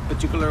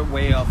particular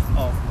way of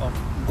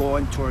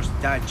going towards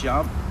that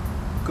jump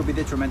could be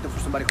detrimental for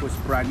somebody who is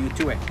brand new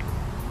to it.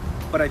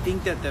 But I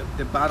think that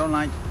the bottom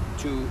line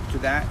to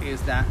that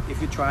is that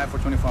if you try it for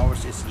 24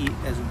 hours, is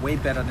way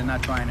better than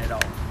not trying it at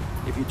all.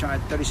 If you try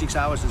 36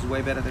 hours, it's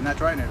way better than not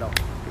trying it at all.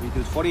 If you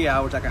do 40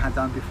 hours like I had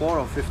done before,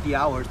 or 50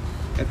 hours,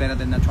 it's better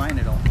than not trying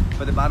it all.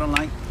 But the bottom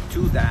line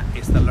to that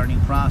is the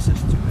learning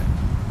process to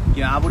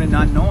it. I would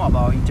not know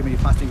about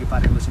intermittent fasting if I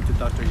didn't listen to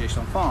Dr.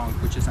 Jason Fung,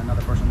 which is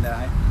another person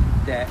that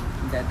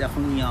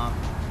definitely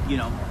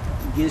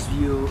gives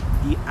you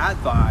the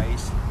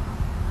advice.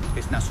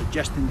 It's not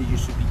suggesting that you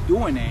should be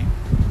doing it,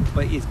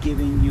 but it's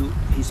giving you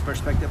his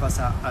perspective as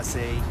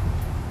a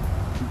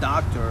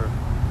doctor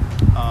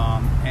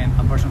and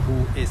a person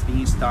who is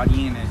being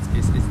studying and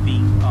is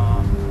being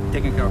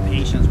taking care of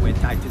patients with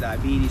type 2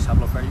 diabetes, high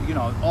blood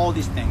pressure, all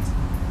these things.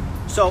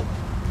 So,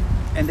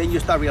 and then you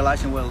start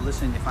realizing, well,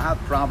 listen, if I have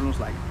problems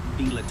like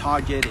being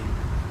lethargic and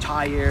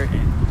tired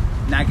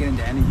and not getting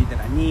the energy that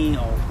I need,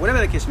 or whatever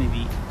the case may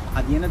be,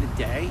 at the end of the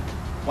day,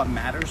 what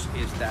matters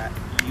is that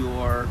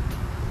you're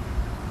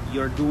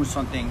doing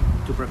something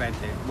to prevent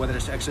it. Whether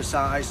it's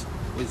exercise,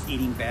 with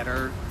eating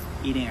better,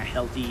 eating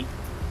healthy,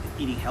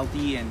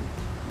 and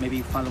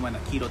maybe following a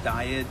keto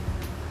diet.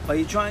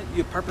 But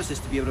your purpose is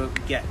to be able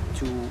to get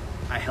to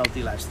a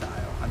healthy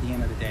lifestyle at the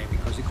end of the day,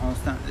 because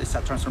it's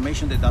a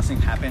transformation that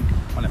doesn't happen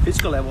on a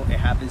physical level. It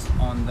happens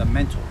on the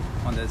mental,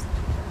 on the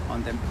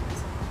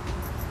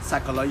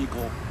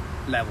psychological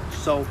level.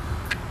 So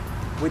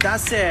with that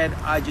said,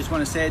 I just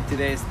want to say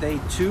today is day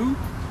 2.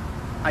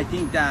 I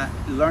think that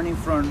learning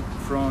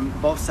from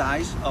both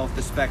sides of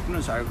the spectrum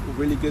is a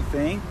really good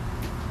thing,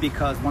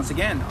 because once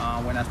again,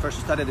 when I first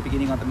started at the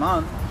beginning of the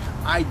month,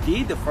 I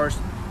did the first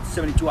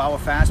 72-hour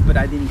fast, but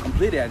I didn't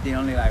complete it. I did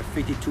only like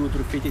 52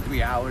 through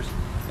 53 hours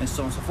and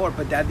so on and so forth.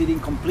 But that didn't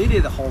complete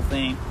the whole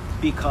thing,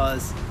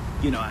 because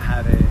I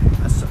had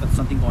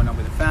something going on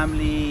with the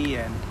family,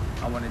 and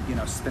I wanted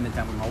spending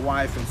time with my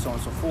wife and so on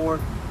and so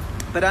forth.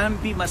 But I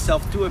didn't beat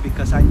myself to it,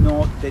 because I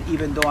know that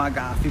even though I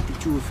got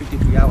 52 or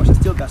 53 hours, I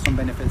still got some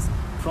benefits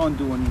from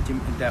doing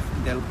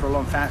the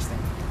prolonged fasting.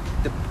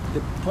 The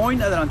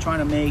point that I'm trying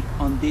to make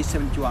on these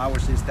 72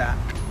 hours is that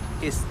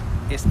it's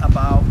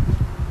about,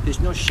 there's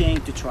no shame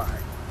to try.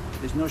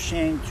 There's no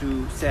shame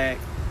to say,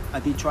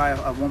 I did try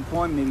at one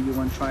point, maybe you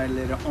want to try it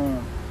later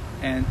on.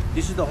 And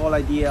this is the whole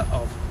idea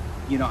of,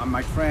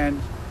 my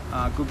friend,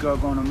 Good Girl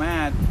Going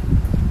Mad,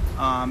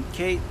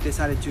 Kate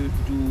decided to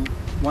do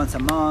once a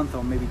month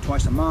or maybe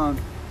twice a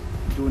month,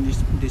 doing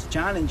these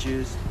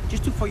challenges,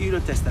 just for you to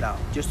test it out,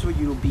 just for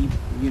you to be,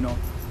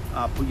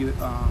 put you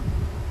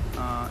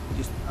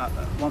just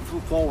one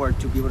foot forward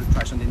to be able to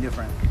try something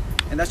different.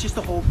 And that's just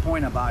the whole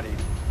point about it.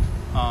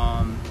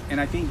 And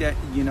I think that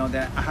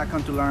that I have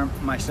come to learn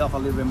myself a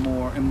little bit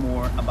more and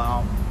more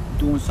about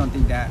doing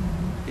something that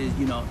is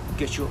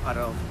gets you out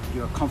of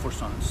your comfort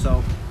zone.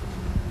 So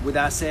with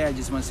that said, I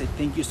just want to say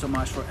thank you so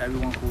much for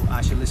everyone who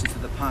actually listens to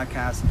the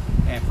podcast,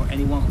 and for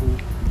anyone who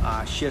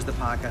shares the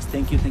podcast.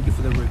 Thank you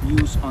for the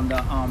reviews on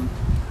the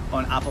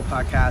on Apple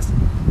Podcasts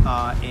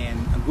and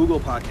Google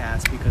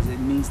Podcasts, because it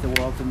means the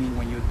world to me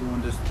when you're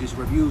doing these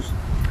reviews.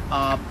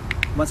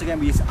 Once again,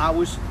 there's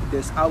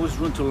always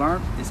room to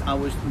learn. There's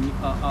always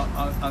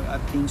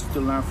things to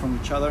learn from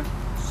each other.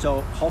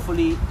 So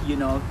hopefully,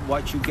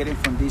 what you're getting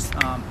from this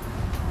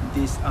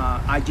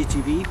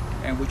IGTV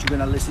and what you're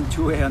gonna listen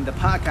to it on the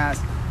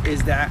podcast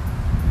is that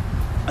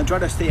I'm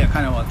trying to stay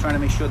trying to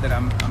make sure that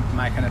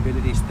my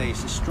accountability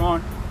stays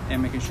strong,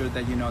 and making sure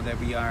that that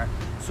we are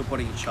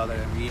supporting each other,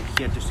 and we're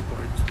here to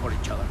support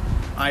each other.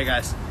 All right,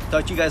 guys.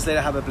 Talk to you guys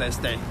later. Have a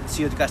blessed day.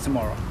 See you guys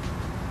tomorrow.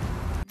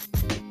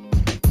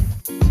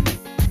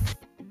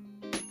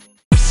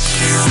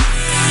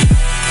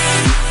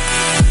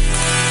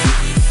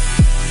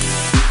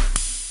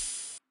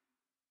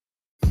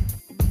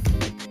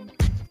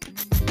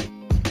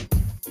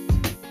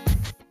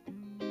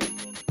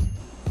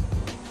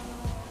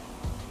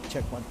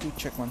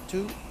 Check one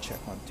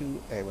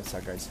two. Hey, what's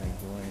up, guys? How you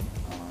doing?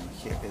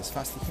 Here is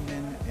Fasty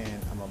Human,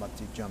 and I'm about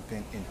to jump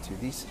into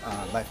this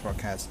live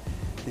broadcast.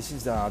 This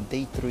is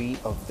day 3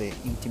 of the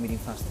intermittent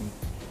fasting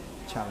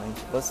challenge.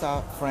 What's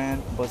up,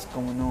 friend? What's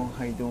going on?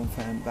 How you doing,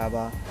 friend?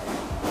 Baba.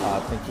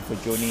 Thank you for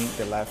joining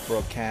the live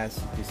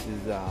broadcast. This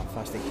is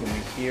Fasty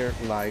Human here,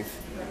 live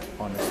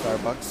on the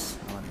Starbucks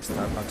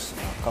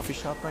coffee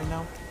shop right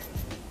now.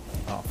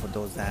 For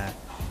those that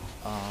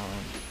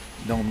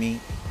know me,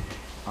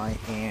 I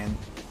am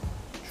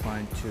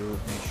trying to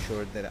make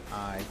sure that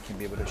I can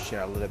be able to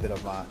share a little bit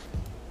about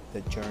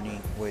the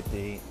journey with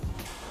the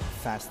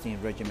fasting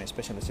regimen,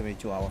 especially the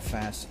 72-hour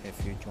fast.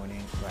 If you're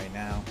joining right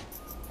now,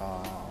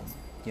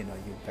 you're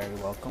very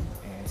welcome.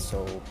 And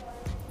so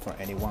for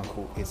anyone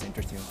who is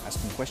interested in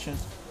asking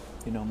questions,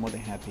 I'm more than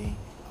happy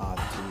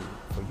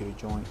for you to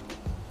join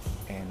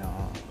and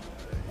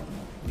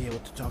be able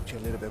to talk to you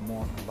a little bit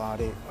more about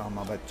it. I'm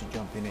about to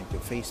jump into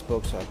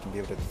Facebook, so I can be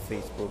able to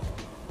Facebook.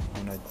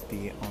 I'm going to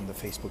be on the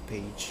Facebook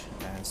page,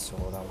 and so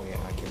that way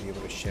I can be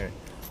able to share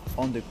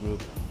on the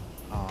group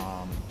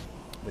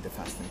with the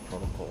fasting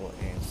protocol.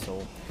 And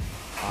so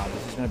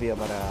this is going to be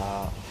about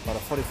a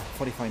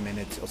 45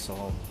 minutes or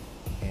so,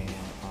 and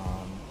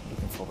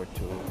looking forward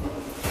to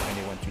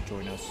anyone to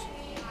join us.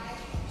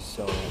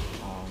 So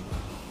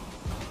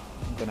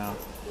I'm gonna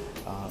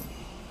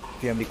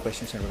if you have any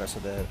questions in regards to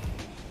that,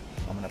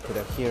 I'm gonna put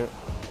it here.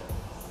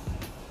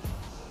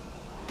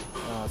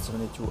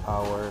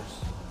 72-hour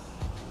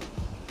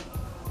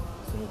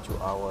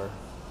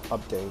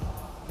update.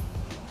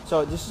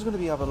 So this is going to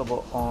be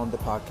available on the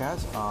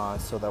podcast,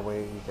 so that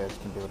way you guys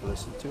can be able to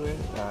listen to it.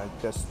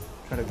 Just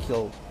try to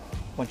kill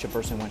a bunch of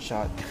birds in one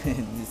shot.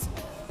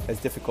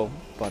 It's difficult,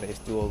 but it's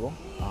doable.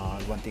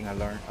 One thing I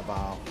learned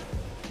about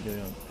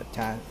doing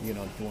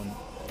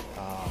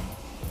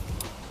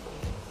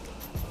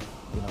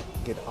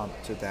get up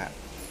to that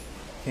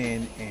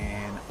pin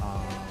and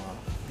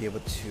be able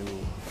to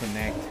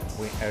connect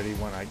with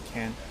everyone I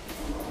can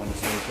on the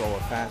 24-hour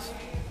fast.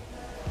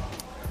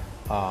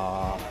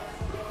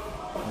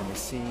 Let me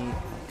see.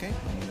 Okay,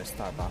 I'm in the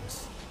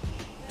Starbucks.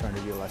 Trying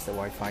to realize the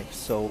Wi-Fi.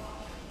 So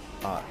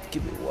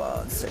give me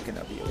 1 second.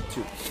 I'll be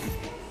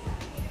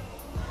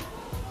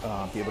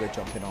able to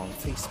jump in on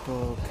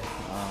Facebook.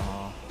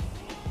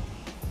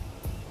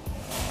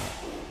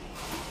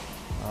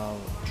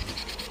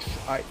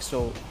 Alright,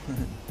 so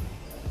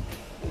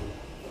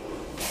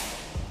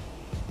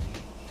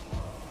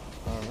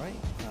alright,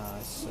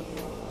 so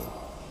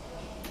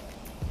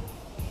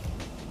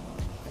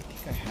I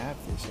think I have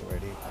this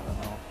already. I don't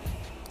know,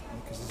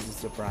 because this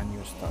is a brand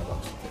new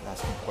Starbucks.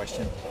 Asking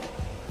question.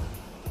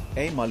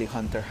 Hey Molly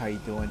Hunter, how you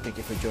doing? Thank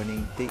you for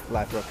joining the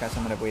live broadcast.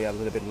 I'm gonna wait a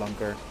little bit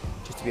longer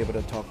just to be able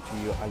to talk to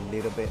you a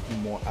little bit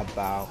more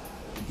about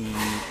the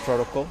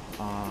protocol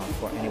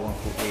for anyone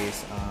who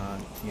is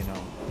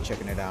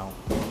checking it out.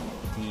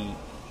 The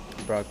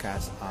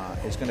broadcast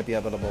is going to be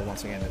available.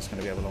 Once again, it's going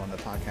to be available on the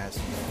podcast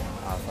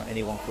for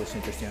anyone who is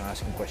interested in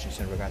asking questions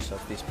in regards of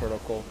this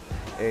protocol.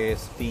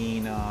 It's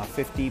been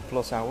 50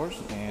 plus hours,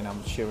 and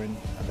I'm sharing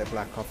the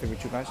black coffee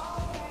with you guys.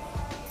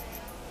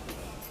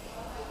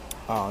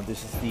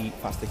 This is the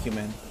Faster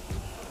Human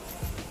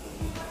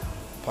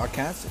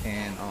podcast,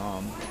 and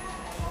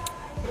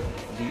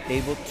be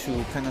able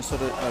to kind of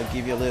sort of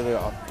give you a little bit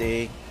of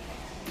update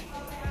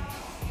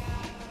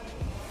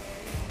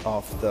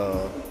of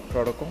the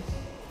protocol.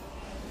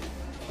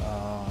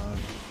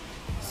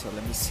 So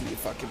let me see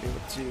if I can be able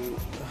to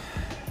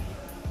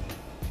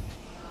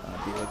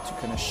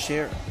kind of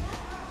share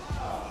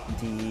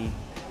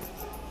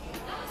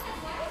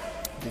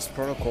this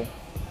protocol,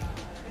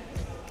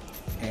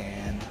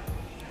 and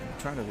I'm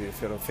trying to be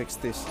able to fix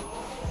this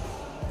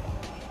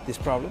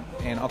problem.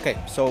 And okay,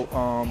 so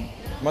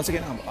once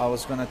again, I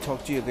was gonna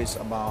talk to you guys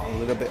about a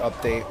little bit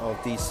update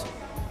of this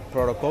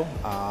protocol.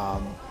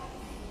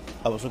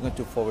 I was looking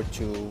forward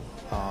to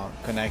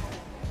connect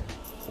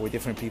with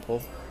different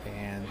people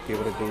and be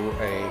able to do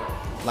a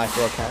live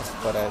broadcast,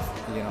 but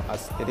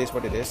as it is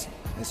what it is,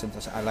 and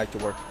sometimes I like to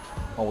work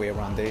my way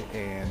around it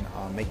and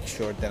make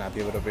sure that I'll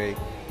be able to create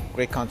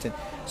great content.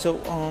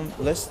 So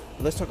let's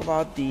talk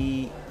about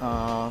the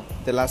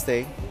last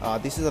day.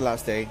 This is the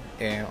last day,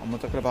 and I'm gonna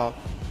talk about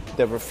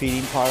the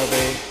refeeding part of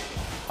it.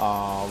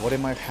 What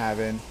am I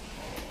having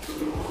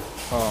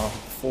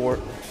for?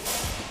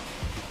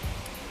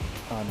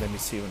 Let me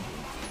see.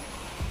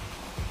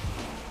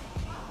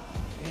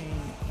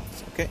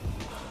 Okay,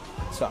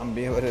 so I'm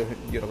be able to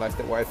utilize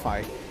the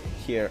Wi-Fi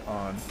here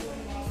on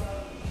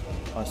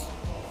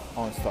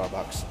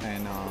Starbucks,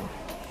 and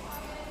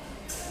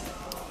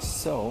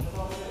so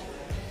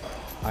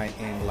I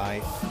am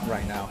live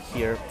right now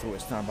here through a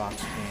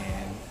Starbucks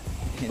and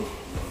in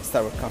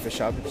Starbucks coffee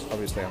shop.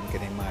 Obviously, I'm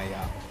getting my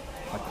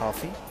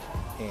coffee,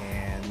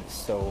 and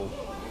so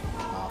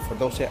for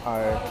those that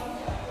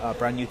are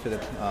brand new to the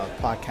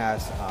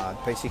podcast,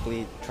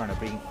 basically trying to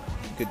bring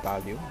good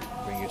value,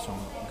 bring you some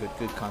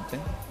good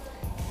content,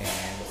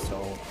 and so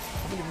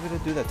I'm going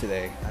to do that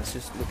today. I was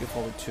just looking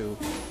forward to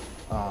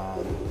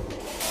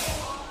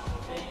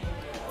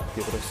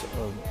be able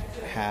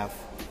to have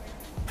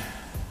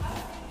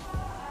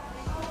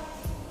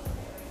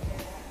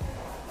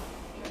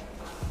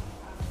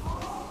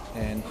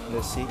and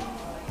let's see.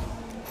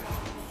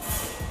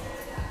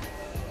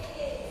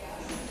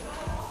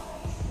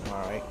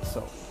 Alright,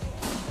 so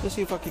let's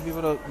see if I can be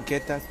able to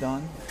get that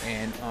done.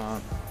 And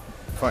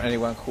for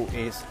anyone who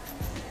is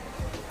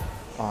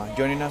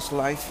joining us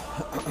live,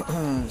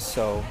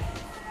 so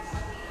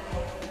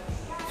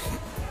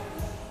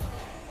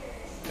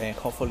and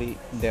hopefully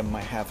there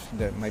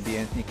might be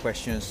any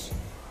questions.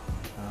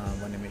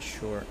 I want to make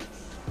sure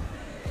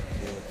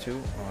be able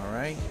to.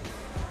 Alright,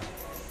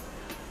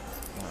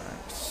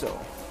 so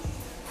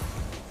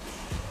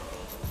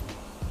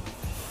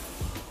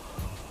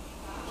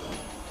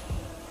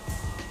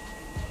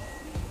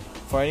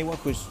for anyone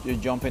who's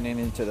jumping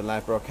into the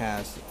live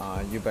broadcast,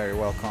 you're very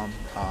welcome.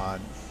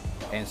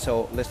 And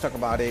so let's talk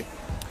about it.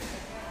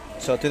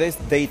 So today's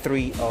day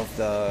 3 of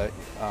the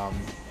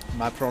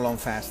my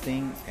prolonged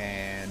fasting,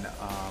 and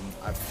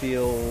I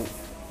feel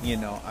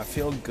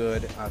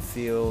good. I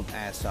feel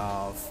as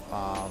of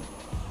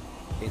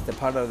it's the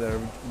part of the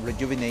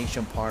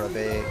rejuvenation part of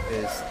it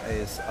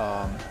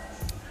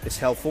is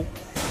helpful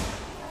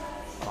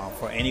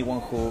for anyone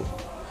who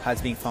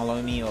has been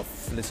following me or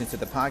listening to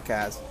the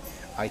podcast.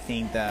 I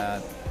think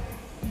that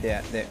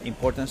the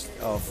importance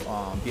of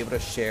being able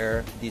to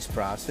share this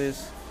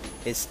process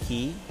is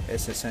key,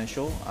 is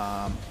essential.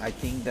 I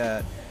think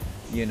that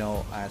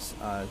as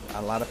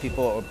a lot of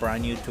people are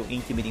brand new to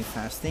intermittent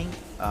fasting,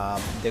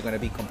 they're going to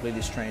be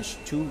completely strange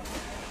to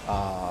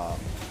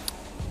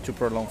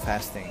prolonged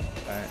fasting,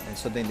 and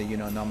something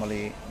that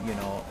normally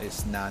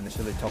is not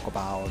necessarily talk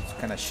about,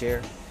 kind of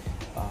share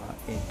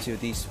into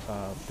this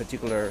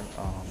particular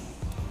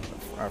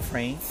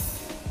frame.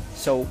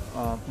 So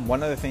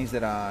one of the things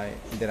that I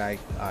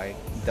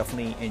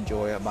definitely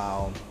enjoy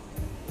about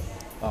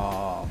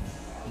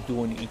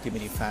doing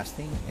intermittent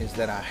fasting is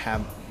that I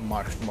have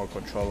much more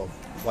control of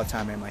what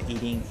time am I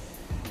eating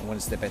and when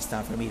is the best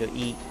time for me to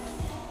eat.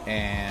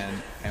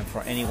 And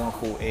for anyone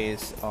who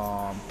is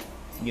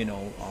you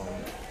know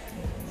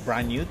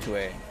brand new to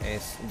it,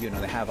 is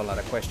they have a lot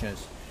of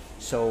questions.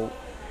 So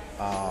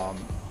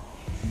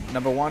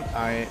number one,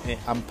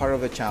 I'm part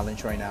of the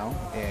challenge right now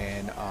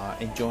and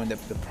enjoying the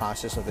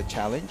process of the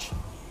challenge.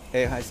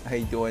 Hey, how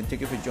you doing?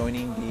 Thank you for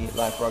joining the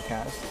live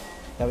broadcast.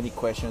 If you have any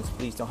questions,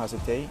 please don't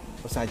hesitate.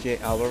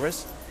 Osaje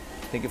Alvarez,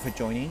 thank you for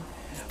joining.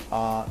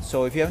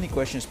 So if you have any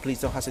questions,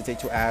 please don't hesitate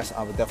to ask.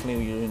 I will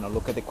definitely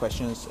look at the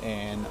questions,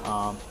 and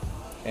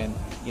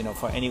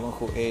for anyone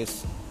who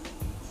is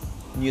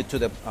new to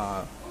the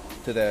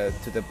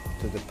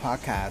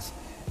podcast,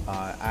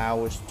 I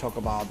always talk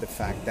about the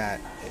fact that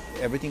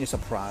everything is a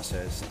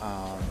process,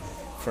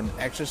 from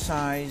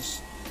exercise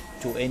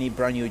to any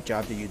brand new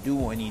job that you do,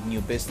 or any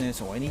new business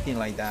or anything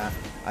like that.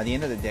 At the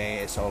end of the day,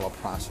 it's all a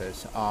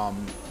process.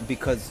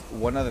 Because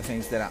one of the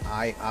things that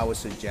I would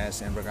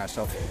suggest in regards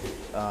of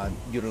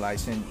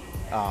utilizing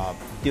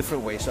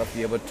different ways of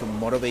being able to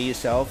motivate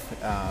yourself.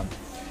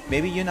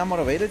 Maybe you're not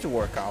motivated to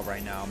work out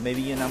right now.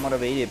 Maybe you're not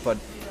motivated, but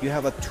you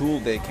have a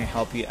tool that can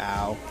help you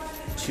out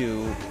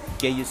to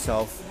get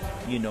yourself,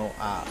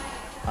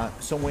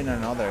 some way or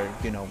another,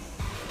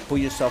 put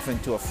yourself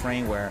into a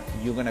frame where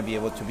you're going to be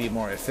able to be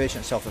more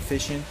efficient,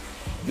 self-efficient.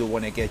 You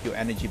want to get your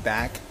energy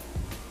back.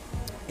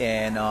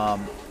 And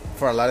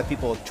for a lot of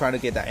people, trying to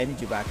get that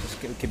energy back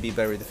can be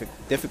very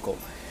difficult.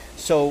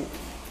 So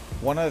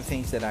one of the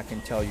things that I can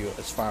tell you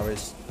as far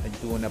as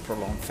doing a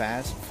prolonged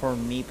fast, for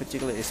me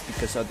particularly, is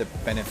because of the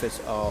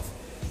benefits of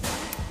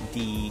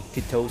the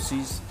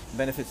ketosis,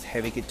 benefits,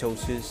 heavy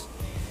ketosis,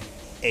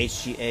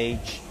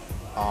 HGH,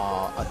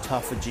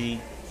 autophagy,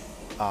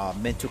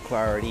 mental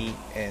clarity,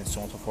 and so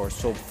on and so forth.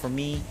 So for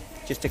me,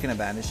 just taking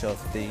advantage of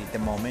the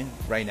moment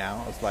right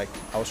now, it's like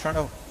I was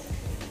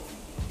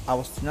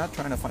not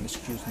trying to find an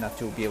excuse not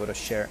to be able to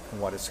share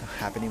what is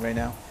happening right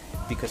now,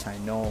 because I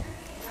know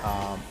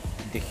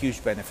the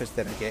huge benefits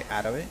that I get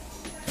out of it.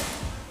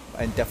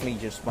 And definitely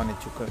just wanted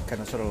to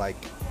kind of sort of like,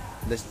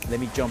 let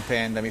me jump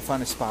in, let me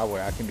find a spot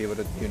where I can be able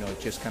to,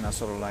 just kind of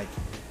sort of like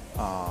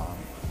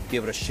be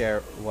able to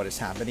share what is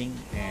happening,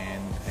 and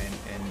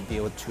be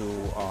able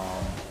to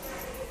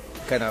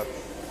kind of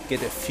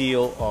get a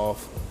feel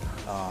of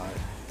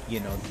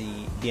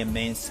the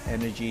immense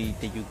energy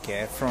that you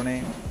get from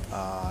it.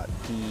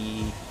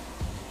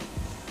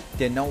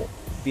 Then not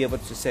be able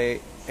to say,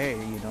 hey,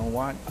 you know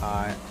what,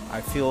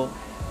 I feel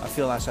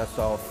as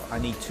I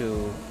need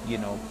to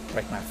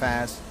break my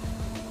fast.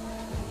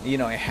 It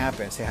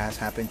happens. It has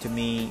happened to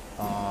me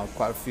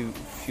quite a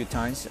few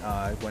times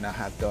when I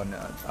have done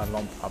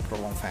a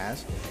prolonged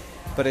fast.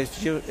 But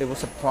it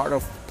was a part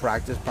of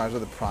practice, part of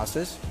the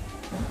process.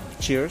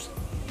 Cheers.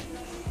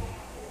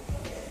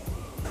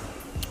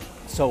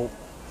 So,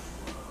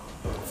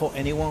 for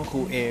anyone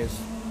who is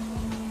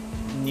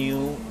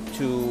new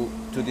to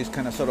this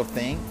kind of sort of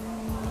thing,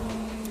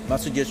 my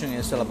suggestion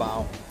is all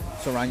about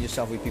surround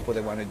yourself with people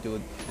that want to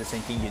do the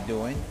same thing you're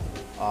doing.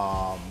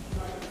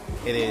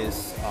 It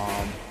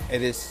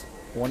is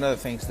one of the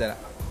things that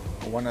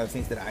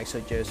I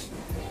suggest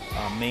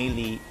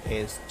mainly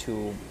is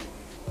to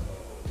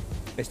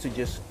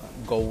just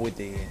go with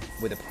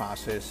the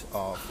process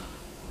of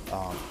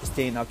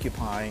staying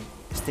occupied,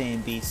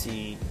 staying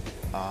busy,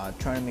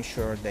 trying to make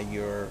sure that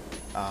you're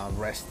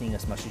resting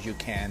as much as you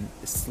can.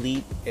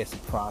 Sleep is a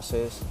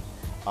process.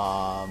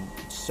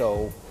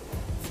 So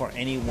for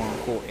anyone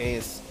who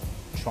is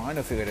trying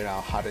to figure it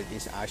out how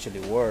this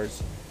actually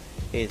works,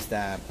 is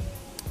that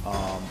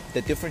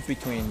the difference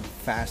between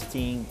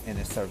fasting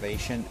and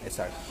starvation is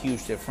a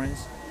huge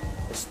difference,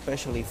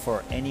 especially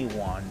for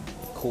anyone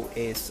who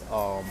is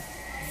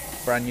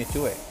brand new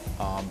to it.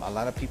 A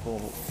lot of people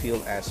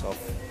feel as of,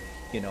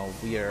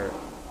 you're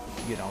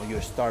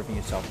starving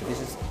yourself, but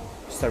this is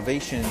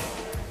starvation.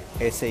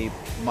 It's a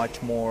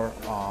much more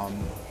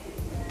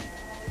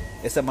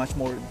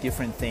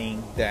different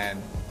thing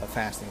than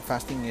fasting.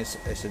 Fasting is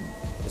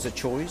a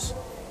choice.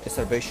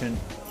 Starvation,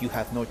 you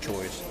have no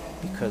choice,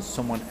 because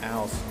someone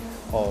else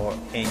or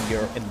in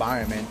your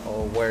environment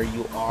or where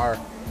you are,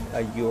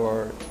 you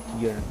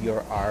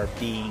are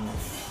being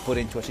put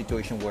into a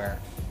situation where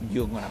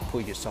you're gonna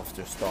put yourself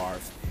to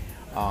starve.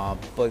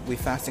 But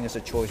with fasting, it's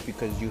a choice,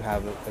 because you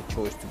have a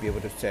choice to be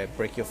able to say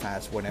break your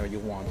fast whenever you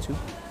want to.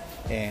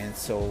 And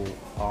so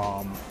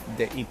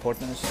the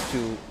importance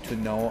to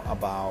know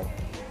about.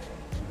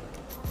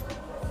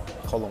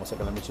 Hold on a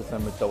second. Let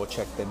me double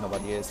check that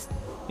nobody is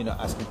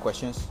asking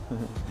questions.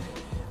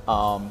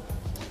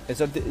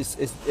 It's a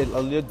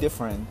little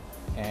different,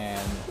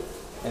 and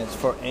it's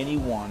for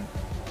anyone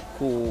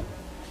who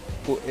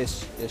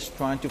is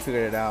trying to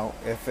figure it out,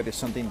 if it is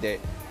something that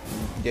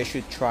they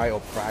should try or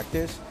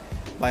practice.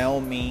 By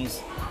all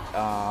means,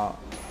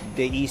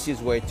 the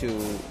easiest way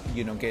to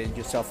get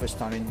yourself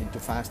started into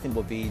fasting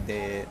would be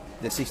the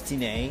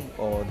 16A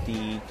or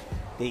the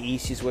the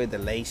easiest way, the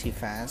lazy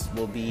fast,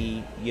 will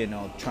be,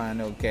 trying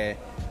to get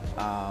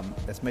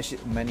as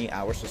many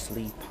hours of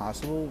sleep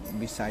possible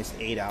besides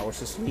 8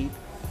 hours of sleep.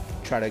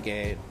 Try to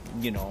get,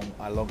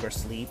 a longer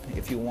sleep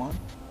if you want,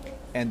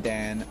 and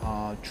then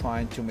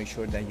trying to make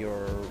sure that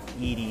you're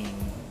eating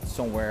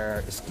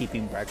somewhere,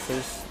 skipping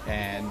breakfast,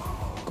 and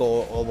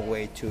go all the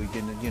way to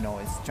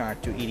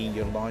start to eating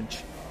your lunch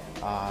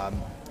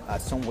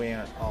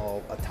somewhere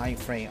of a time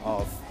frame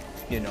of,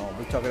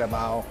 we're talking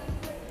about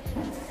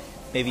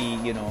maybe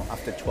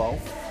after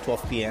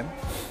 12 p.m.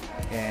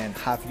 and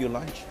have your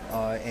lunch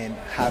and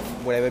have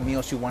whatever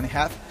meals you want to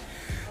have.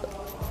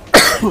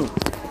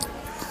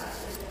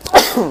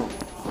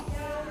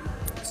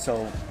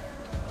 So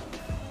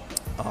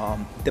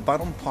the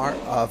bottom part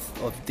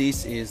of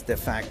this is the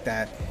fact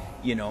that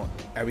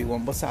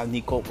everyone, what's up,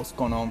 Nico, what's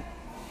going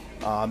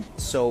on?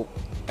 So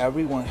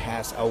everyone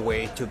has a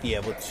way to be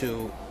able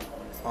to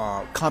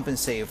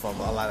compensate for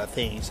a lot of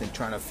things, and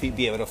trying to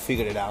be able to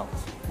figure it out,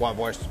 what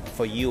works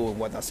for you and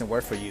what doesn't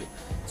work for you.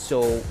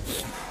 So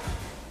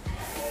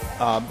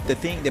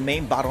the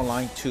main bottom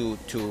line to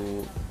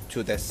the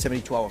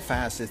 72-hour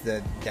fast is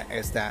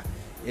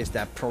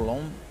that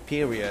prolonged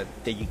period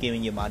that you're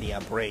giving your body a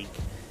break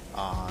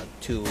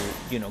to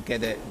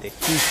get the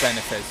huge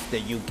benefits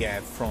that you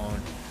get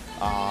from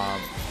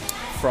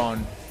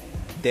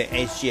the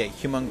HGH,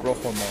 human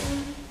growth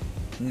hormone,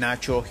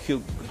 natural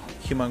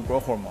human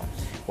growth hormone.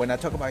 When I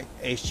talk about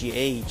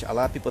HGH, a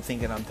lot of people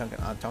think that I'm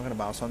talking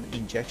about some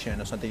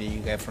injection or something that you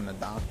get from the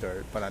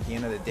doctor, but at the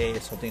end of the day,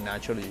 it's something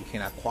natural that you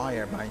can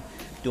acquire by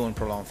doing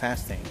prolonged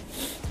fasting.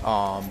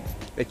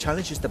 It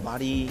challenges the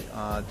body,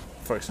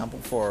 for example,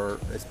 for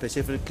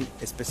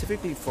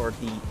specifically for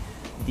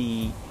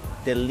the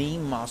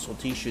lean muscle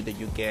tissue that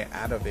you get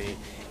out of it,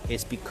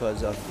 is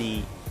because of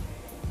the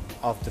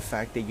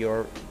fact that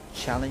you're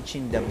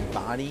challenging the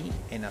body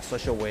in a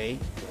such a way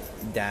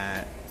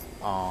that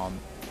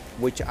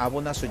which I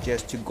will not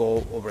suggest to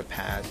go over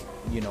past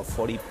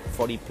 40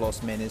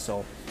 plus minutes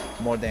or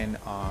more than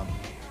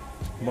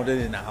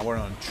an hour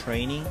on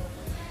training,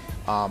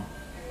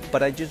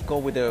 but I just go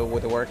with the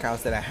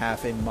workouts that I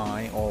have in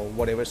mind or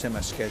whatever's in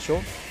my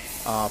schedule.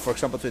 For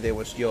example, today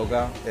was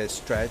yoga,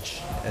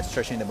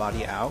 stretching the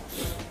body out,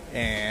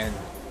 and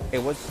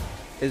it was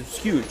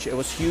huge. It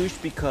was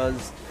huge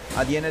because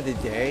at the end of the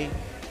day,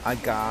 I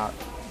got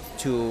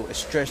to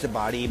stretch the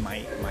body, my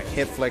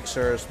hip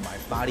flexors, my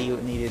body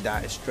needed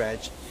that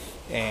stretch,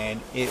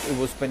 and it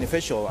was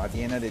beneficial. At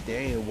the end of the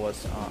day, it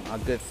was a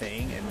good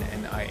thing,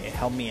 and it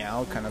helped me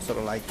out, kind of sort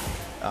of like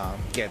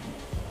get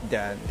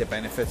the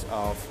benefits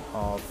of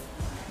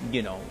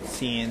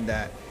seeing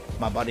that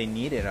my body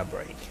needed a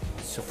break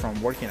from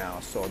working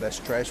out. So that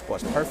stretch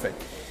was perfect.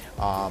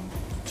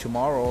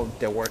 Tomorrow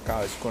the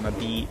workout is going to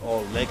be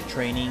all leg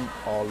training,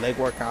 all leg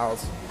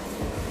workouts,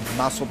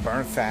 muscle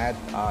burn fat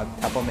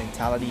type of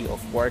mentality of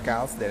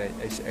workouts. That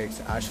it's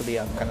actually,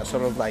 I'm kind of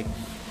sort of like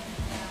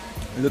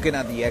looking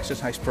at the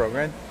exercise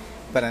program,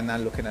 but I'm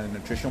not looking at the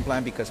nutrition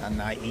plan because I'm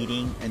not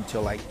eating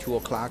until like 2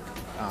 o'clock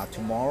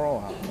tomorrow.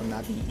 I will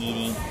not be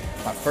eating.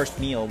 My first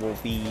meal will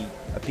be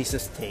a piece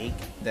of steak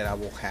that I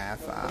will have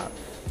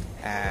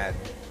at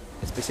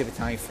a specific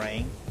time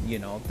frame,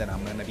 that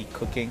I'm going to be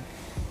cooking,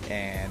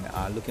 and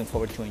looking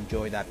forward to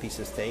enjoy that piece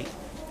of steak.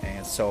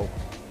 And so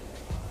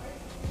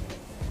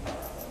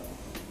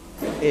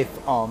if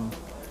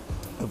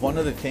one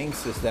of the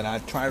things is that I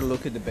try to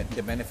look at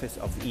the benefits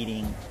of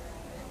eating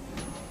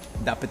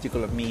that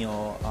particular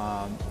meal,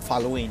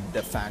 following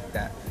the fact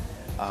that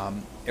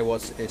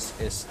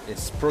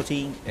it's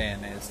protein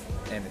and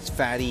it's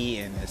fatty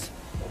and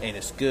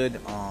it's good.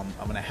 I'm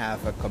gonna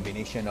have a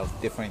combination of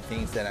different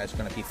things that is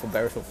gonna be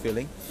very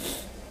fulfilling.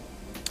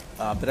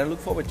 But I look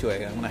forward to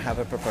it. I'm gonna have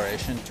a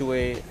preparation to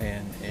it,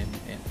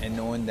 and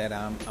knowing that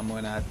I'm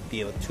gonna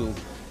be able to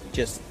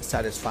just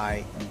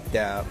satisfy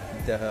the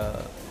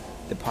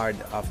part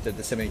after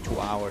the 72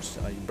 hours,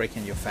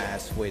 breaking your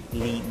fast with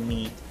lean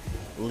meat,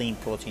 lean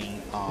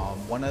protein.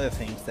 One of the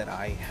things that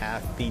I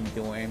have been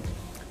doing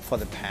for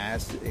the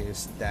past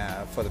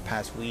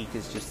week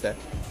is just that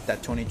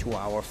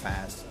 22-hour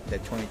fast,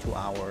 that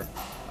 22-hour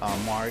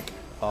mark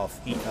of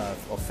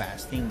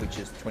fasting, which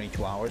is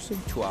 22 hours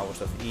and 2 hours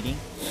of eating.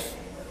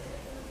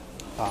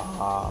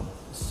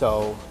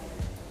 So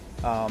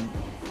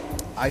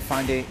I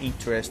find it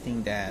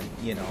interesting that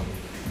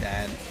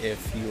that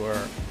if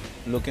you're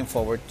looking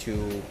forward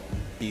to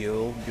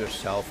build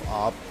yourself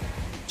up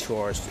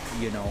towards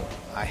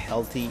a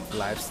healthy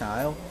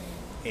lifestyle,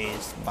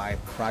 is by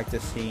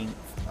practicing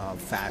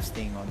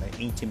fasting on the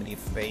intermittent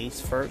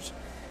phase first,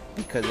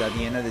 because at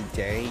the end of the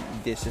day,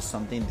 this is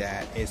something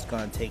that is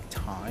going to take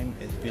time.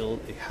 It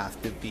has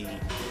to be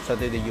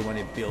something that you want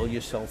to build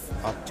yourself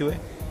up to it.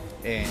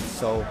 And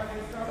so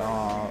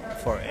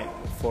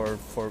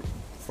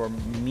for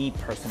me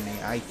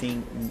personally, I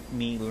think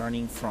me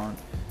learning from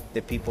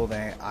the people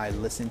that I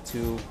listen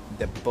to,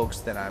 the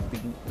books that I've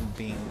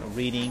been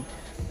reading,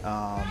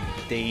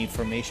 the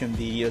information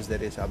videos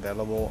that is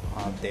available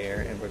out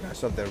there in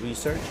regards of the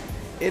research,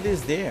 it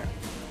is there,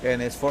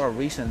 and it's for a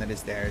reason that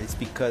it's there. It's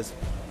because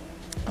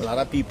A lot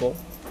of people,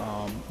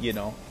 you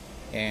know,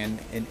 and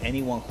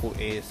anyone who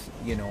is,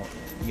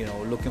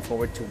 looking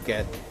forward to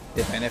get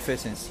the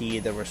benefits and see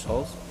the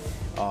results.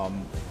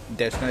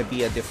 There's going to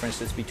be a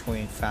differences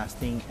between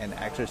fasting and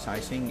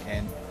exercising,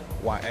 and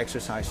what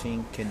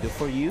exercising can do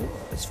for you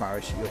as far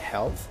as your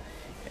health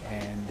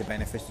and the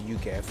benefits that you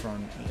get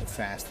from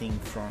fasting,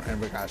 from in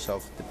regards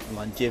of the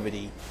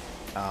longevity,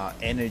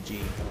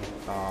 energy,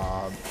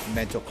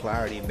 mental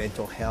clarity,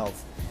 mental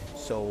health.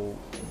 So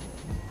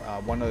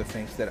one of the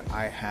things that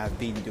I have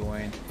been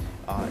doing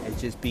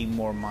is just being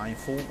more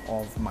mindful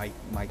of my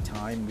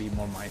time, be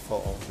more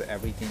mindful of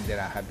everything that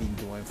I have been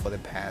doing for the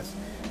past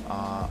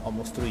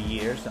almost 3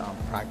 years,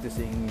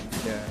 practicing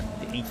the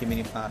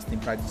intermittent fasting,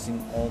 practicing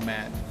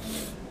OMAD.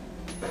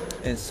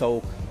 And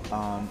so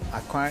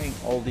acquiring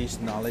all this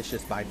knowledge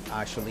just by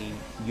actually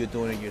you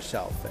doing it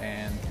yourself.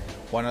 And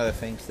one of the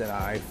things that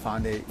I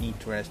found it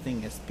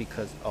interesting is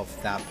because of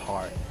that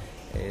part,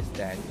 is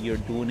that you're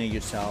doing it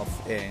yourself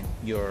and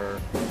you're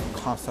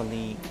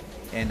constantly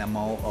in a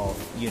mode of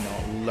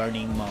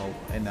learning mode,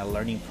 in a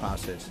learning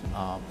process.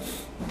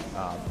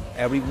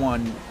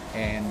 Everyone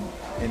and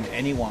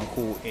anyone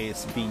who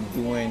is been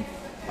doing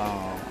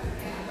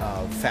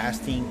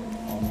fasting,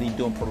 been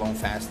doing prolonged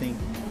fasting,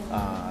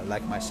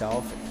 like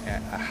myself,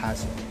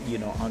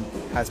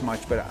 has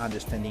much better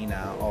understanding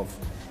now of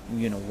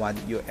what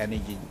your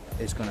energy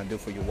is gonna do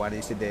for you. What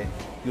is it that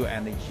your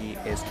energy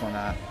is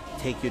gonna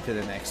take you to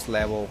the next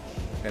level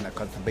on a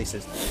constant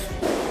basis.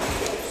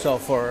 So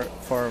for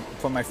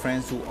my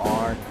friends who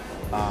are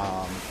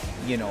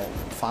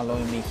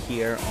following me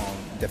here on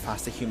the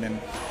Faster Human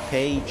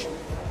page,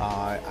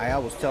 I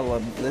always tell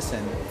them,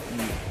 listen,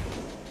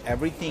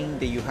 everything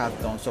that you have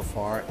done so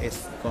far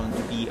is going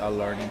to be a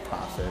learning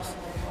process.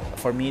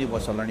 For me, it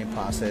was a learning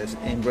process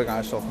in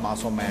regards of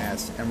muscle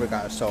mass, in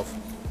regards of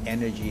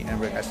energy, in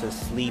regards of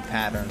sleep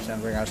patterns,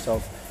 in regards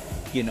of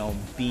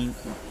being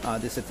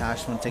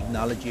disattached from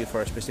technology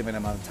for a specific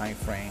amount of time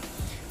frame,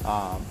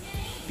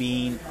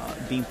 being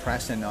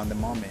present on the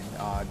moment,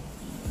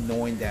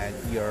 knowing that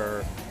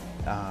you're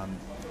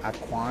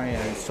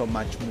acquiring so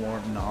much more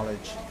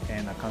knowledge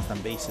on a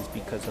constant basis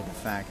because of the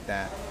fact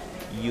that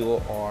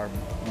you are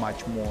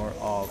much more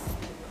of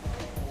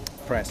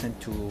present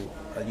to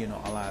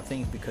a lot of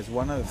things. Because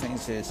one of the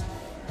things is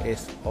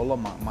all of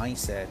my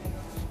mindset,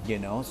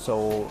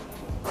 so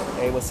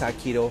hey, what's up,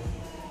 Keto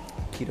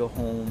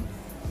Home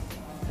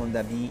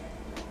David,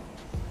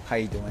 how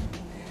you doing?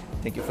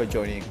 Thank you for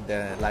joining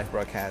the live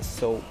broadcast.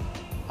 So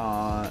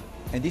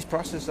and this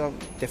process of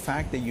the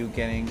fact that you're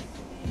getting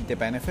the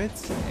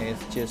benefits is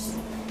just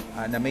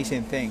an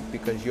amazing thing,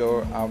 because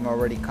I'm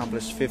already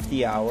accomplished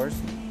 50 hours,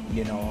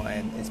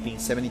 and it's been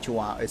 72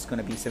 hours. It's going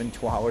to be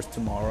 72 hours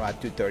tomorrow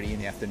at 2:30 in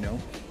the afternoon.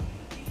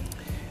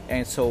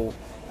 And so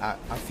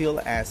I feel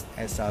as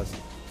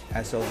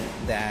of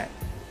that,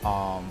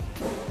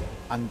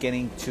 I'm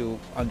getting to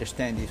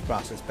understand this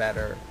process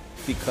better,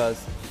 because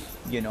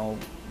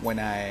when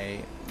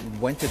I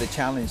went to the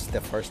challenge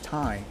the first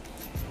time,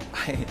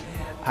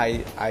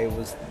 I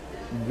was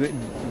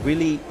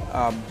really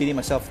beating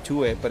myself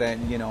to it. But then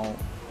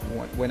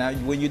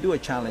when you do a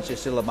challenge,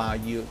 it's still about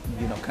you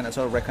kind of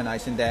sort of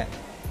recognizing that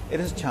it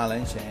is a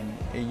challenge,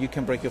 and you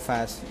can break your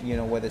fast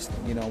whether it's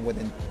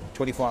within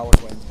 24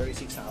 hours or in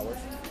 36 hours.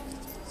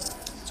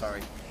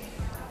 Sorry.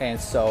 And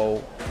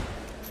so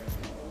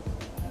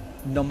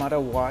no matter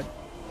what,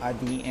 at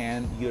the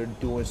end you're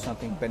doing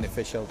something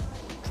beneficial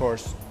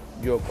towards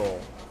your goal.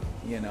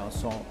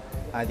 So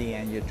at the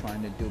end you're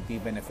trying to be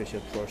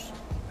beneficial towards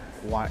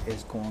what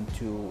is going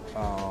to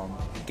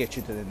get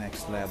you to the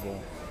next level.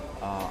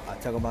 I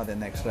talk about the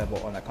next level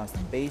on a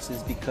constant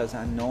basis because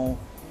I know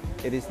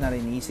it is not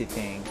an easy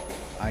thing.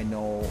 I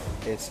know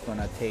it's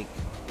gonna take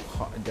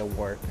the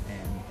work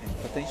and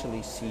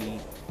potentially see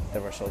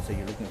the results that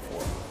you're looking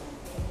for.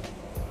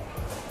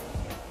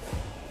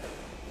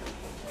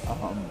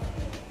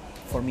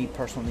 For me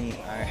personally,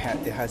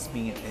 it has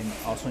been an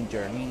awesome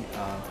journey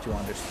to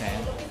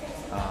understand,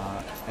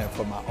 and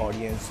for my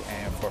audience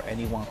and for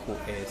anyone who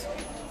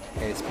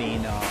is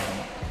being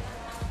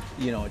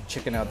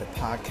checking out the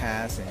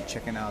podcast and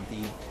checking out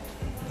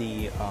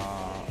the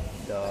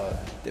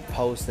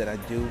posts that I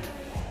do.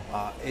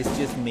 It's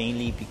just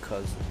mainly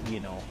because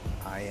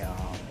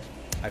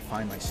I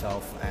find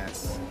myself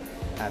as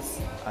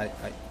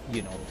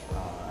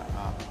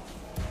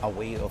a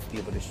way of be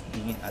able to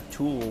be a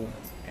tool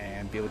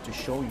and be able to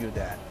show you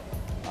that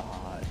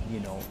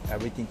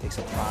everything takes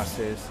a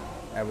process,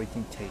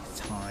 everything takes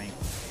time.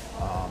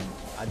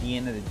 At the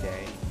end of the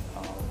day,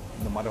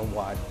 no matter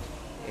what,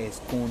 it's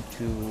going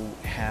to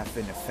have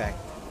an effect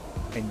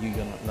in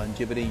your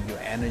longevity, your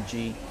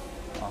energy.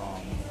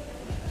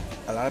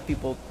 A lot of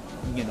people,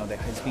 that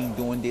has been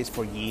doing this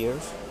for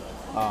years,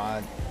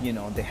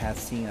 they have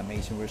seen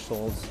amazing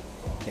results.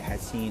 They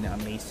have seen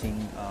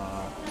amazing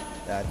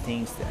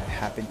things that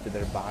happen to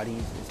their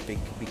bodies. It's big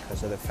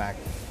because of the fact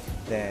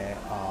that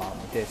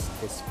this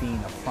is being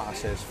a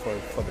process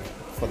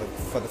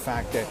for the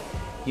fact that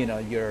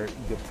your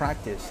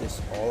practice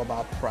is all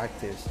about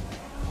practice.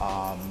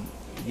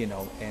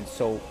 And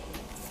so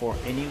for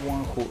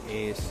anyone who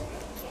is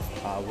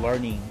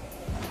learning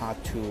how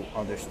to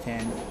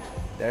understand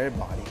their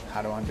body,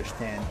 how to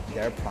understand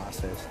their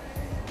process,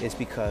 is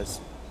because,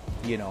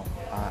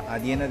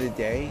 at the end of the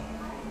day,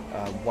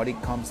 what it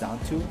comes down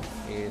to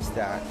is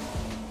that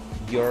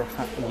your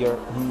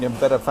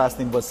better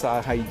fasting was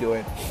how you do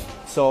it.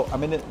 So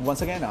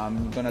once again,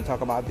 I'm gonna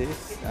talk about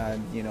this.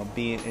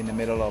 Being in the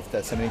middle of the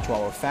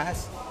 72-hour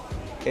fast,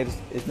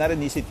 it's not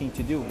an easy thing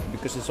to do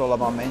because it's all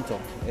about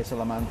mental. It's all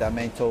about that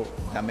mental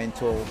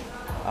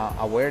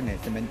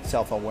awareness, the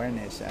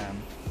self-awareness.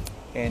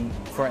 And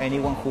for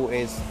anyone who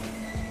is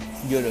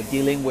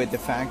dealing with the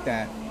fact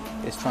that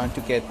is trying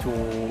to get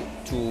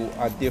to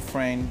a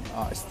different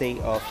state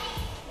of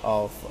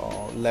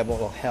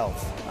level of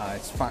health,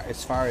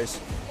 as far as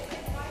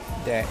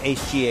the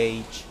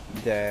HGH,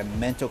 the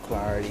mental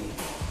clarity,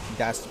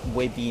 that's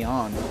way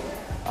beyond.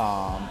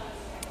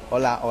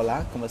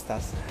 Hola, ¿cómo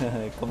estás?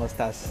 ¿Cómo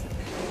estás?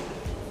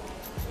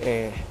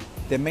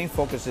 The main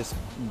focus is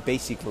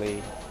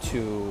basically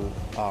to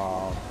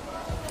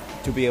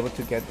be able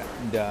to get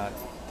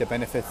the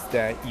benefits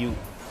that you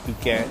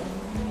get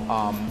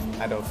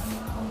out of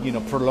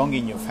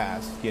prolonging your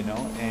fast,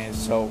 and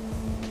so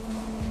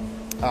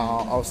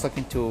I was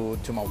talking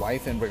to my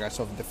wife in regards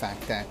of the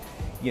fact that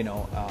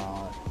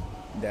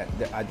that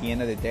at the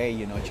end of the day,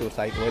 she was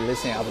like, well,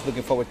 listen, I was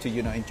looking forward to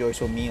enjoy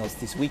some meals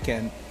this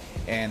weekend,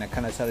 and I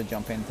kind of started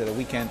jumping into the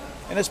weekend,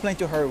 and I explained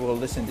to her, well,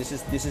 listen, this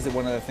is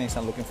one of the things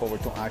I'm looking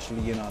forward to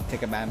actually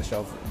take advantage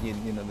of,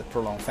 the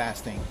prolonged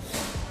fasting.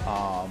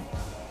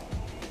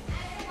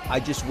 I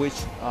just wish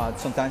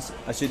sometimes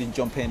I shouldn't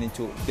jump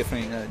into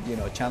different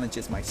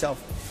challenges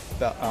myself,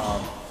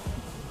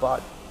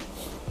 but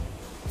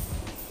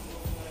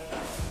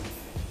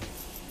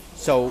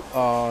so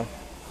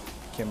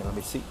let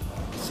me see.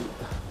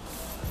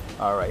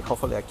 All right,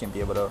 hopefully you can be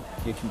able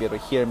to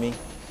hear me.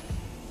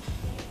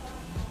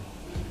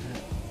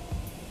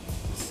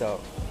 So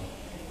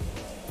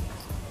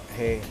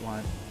hey,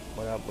 Juan,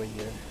 what up with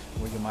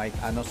your mic?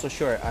 I'm not so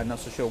sure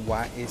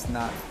why it's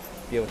not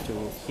be able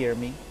to hear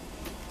me.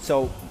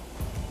 So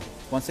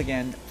once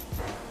again,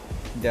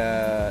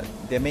 the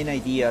main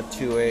idea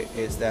to it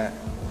is that,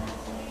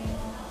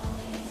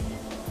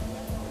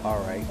 all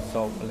right,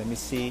 so let me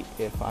see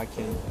if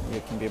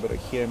you can be able to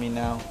hear me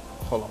now.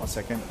 Hold on 1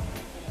 second.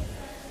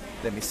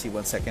 Let me see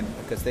 1 second,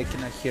 because they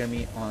cannot hear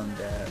me on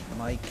the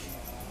mic.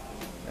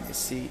 Let me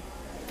see.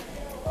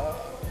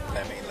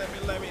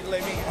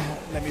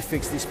 Let me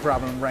fix this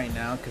problem right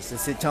now, because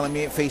it's telling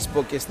me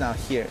Facebook is not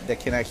here. They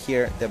cannot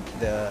hear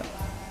the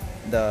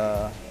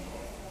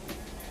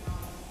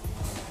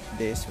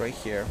this right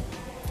here.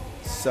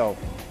 So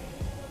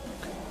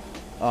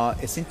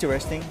it's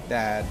interesting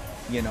that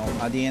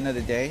at the end of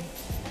the day,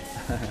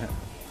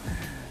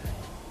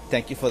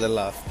 thank you for the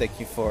love. Thank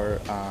you for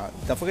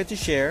don't forget to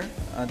share.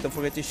 Don't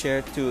forget to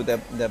share to the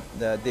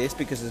this,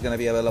 because it's gonna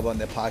be available on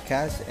the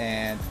podcast.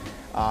 And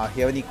if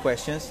you have any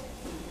questions,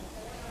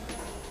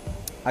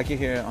 I can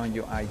hear it on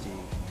your IG.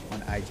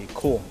 On IG,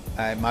 cool.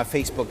 My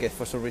Facebook,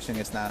 for some reason,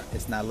 it's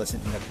not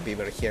listening to be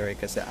able to hear it,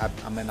 because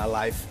I'm in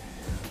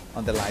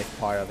on the live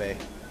part of it.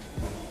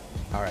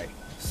 All right.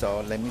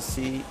 So let me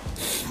see.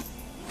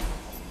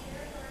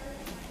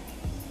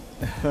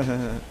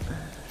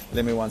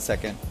 Let me 1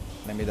 second.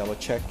 Let me double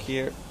check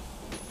here.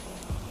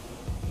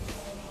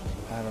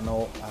 I don't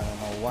know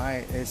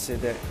why is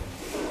it that.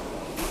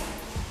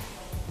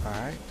 All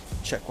right.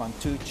 Check 1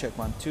 2. Check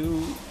 1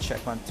 2.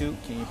 Check 1 2.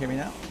 Can you hear me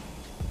now?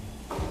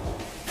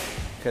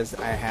 Because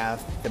I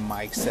have the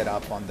mic set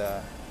up on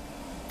the.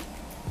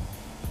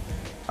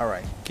 All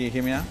right. Can you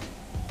hear me now?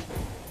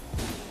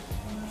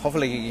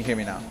 Hopefully you can hear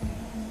me now.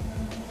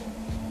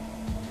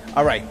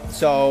 All right.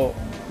 So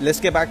let's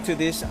get back to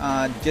this.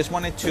 Just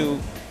wanted to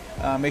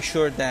make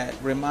sure that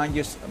remind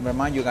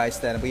you guys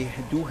that we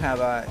do have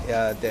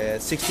the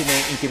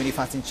 60-day intermittent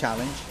fasting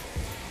challenge,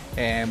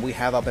 and we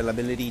have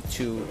availability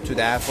to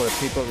that for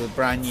people who are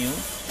brand new.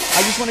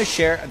 I just want to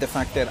share the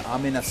fact that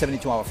I'm in a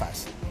 72-hour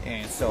fast,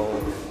 and so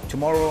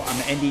tomorrow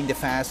I'm ending the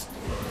fast.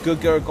 Good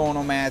girl going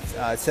on Matt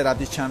set up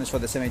this challenge for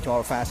the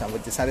 72-hour fast, and we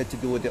decided to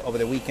do it over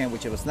the weekend,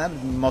 which was not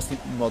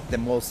the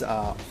most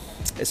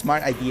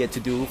smart idea to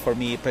do for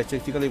me,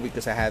 particularly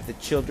because I have the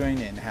children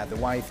and I have the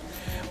wife.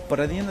 But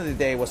at the end of the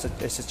day,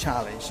 it's a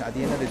challenge. At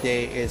the end of the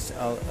day, it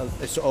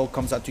all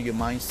comes down to your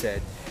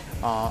mindset.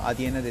 At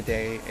the end of the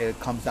day, it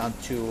comes down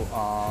to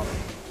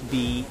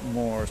be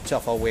more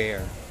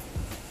self-aware,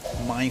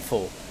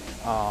 mindful.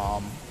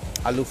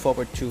 I look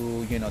forward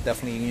to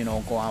definitely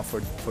go out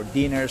for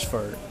dinners,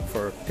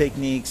 for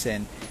picnics,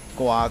 and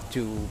go out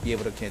to be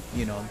able to get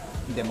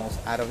the most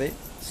out of it.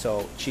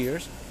 So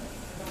cheers.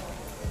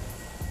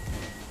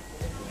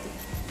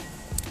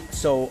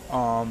 So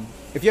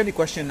if you have any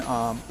question,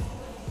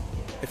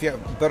 if you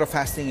have better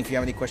fasting, if you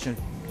have any question,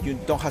 you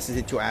don't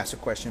hesitate to ask a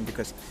question,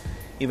 because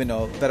even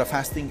though better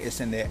fasting is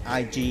in the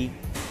IG,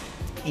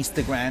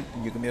 Instagram,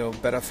 you can be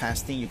better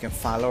fasting. You can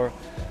follow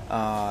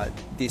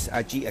this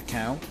IG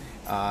account.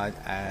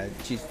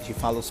 She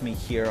follows me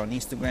here on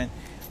Instagram.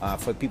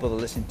 For people that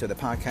listen to the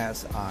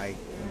podcast, I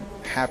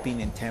happy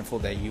and thankful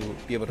that you will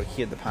be able to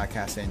hear the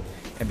podcast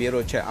and be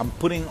able to check. I'm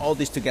putting all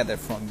this together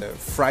from the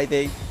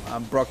Friday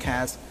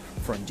broadcast,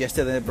 from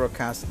yesterday's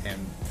broadcast, and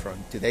from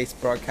today's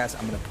broadcast.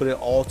 I'm going to put it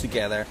all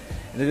together,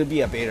 and it'll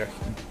be a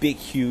big,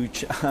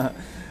 huge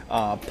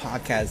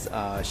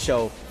podcast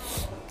show.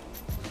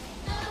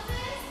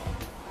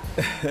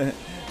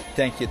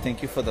 Thank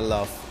you for the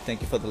love.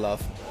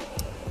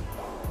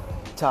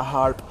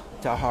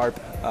 Taharp,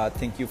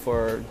 thank you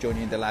for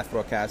joining the live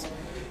broadcast.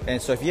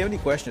 And so if you have any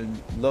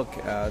questions, look,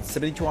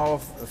 72-hour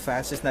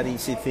fast is not an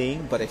easy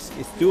thing, but it's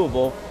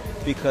doable,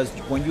 because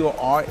when you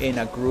are in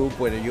a group,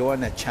 whether you're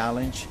in a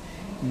challenge,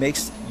 it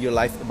makes your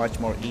life much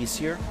more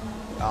easier,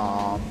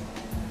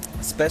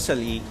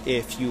 especially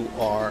if you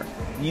are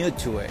new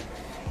to it.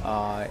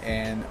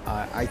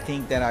 I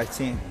think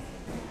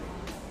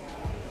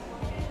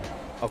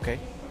okay,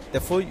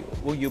 the food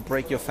will you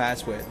break your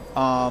fast with?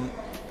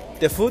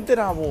 The food that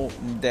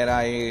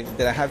I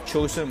have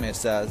chosen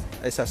is a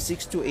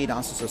 6 to 8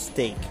 ounces of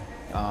steak.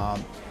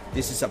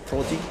 This is a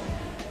protein.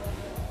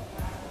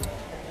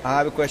 I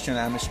have a question.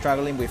 I'm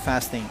struggling with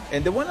fasting,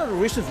 and one of the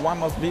reasons why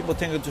most people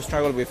tend to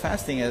struggle with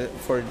fasting is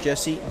for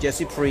Jesse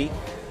Pre.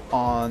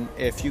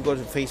 If you go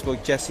to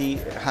Facebook, Jesse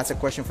has a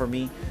question for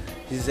me.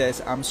 He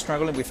says, I'm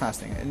struggling with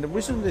fasting. And the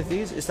reason that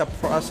this is a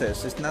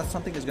process. It's not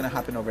something that's going to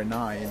happen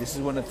overnight. This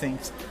is one of the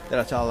things that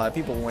I tell a lot of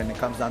people when it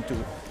comes down to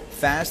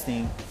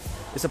fasting.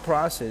 It's a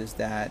process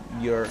that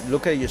you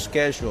look at your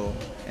schedule,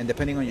 and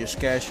depending on your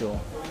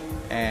schedule,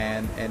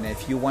 and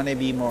if you want to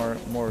be more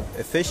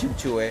efficient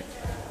to it,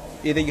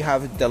 either you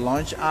have the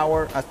lunch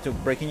hour as to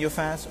breaking your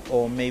fast,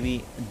 or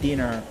maybe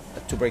dinner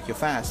to break your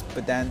fast.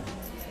 But then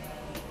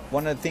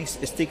one of the things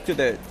is stick to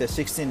the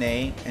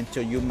 16A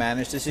until you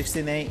manage the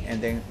 16A,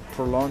 and then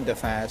prolong the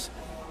fast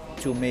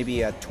to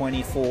maybe a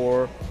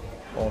 24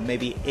 or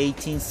maybe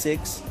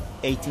 18-6.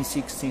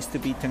 18-6 seems to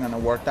be kind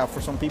of worked out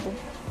for some people.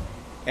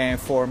 And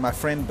for my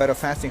friend Better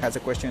Fasting has a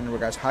question in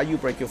regards how you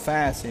break your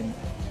fast, and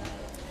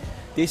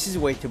this is a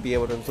way to be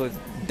able to. So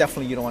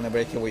definitely you don't want to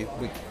break it with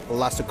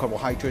lots of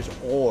carbohydrates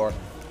or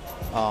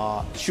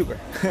sugar.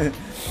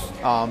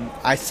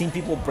 I've seen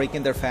people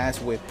breaking their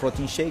fast with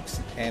protein shakes,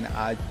 and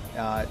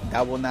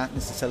that will not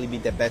necessarily be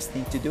the best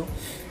thing to do.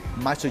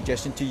 My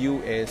suggestion to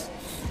you is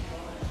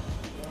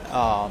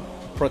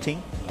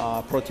protein,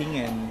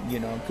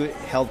 and good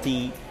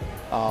healthy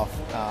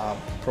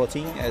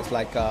protein is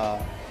like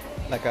a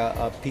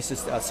piece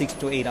of 6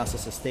 to 8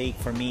 ounces of steak.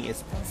 For me,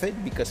 it's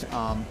perfect, because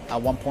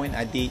at one point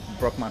I did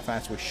broke my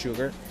fast with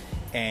sugar,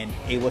 and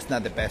it was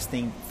not the best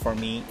thing for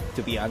me,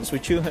 to be honest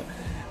with you.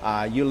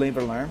 You live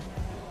and learn.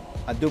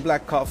 I do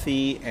black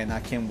coffee and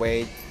I can't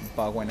wait,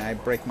 but when I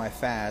break my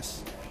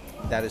fast,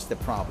 that is the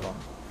problem.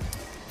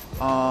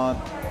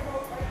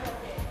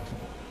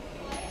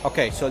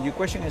 Okay, so your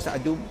question is, I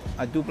do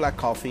black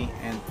coffee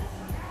and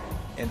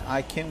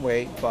I can't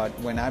wait, but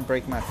when I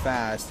break my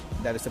fast,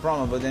 that is the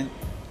problem. But then,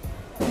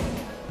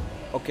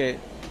 okay,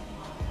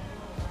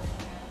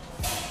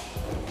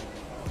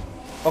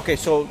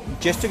 so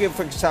just to give,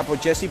 for example,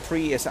 Jesse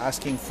Pre is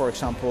asking, for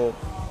example,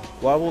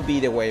 what will be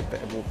the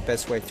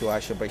best way to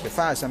actually break your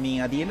fast? I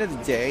mean, at the end of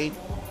the day,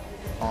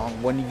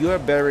 when you are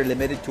very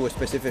limited to a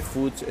specific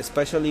foods,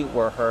 especially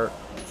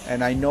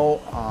and I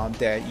know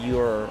that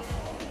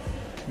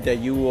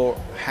you will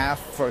have,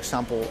 for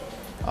example,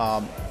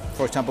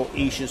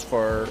 issues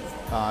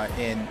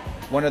in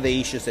one of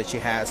the issues that she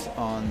has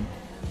on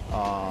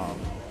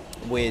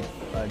with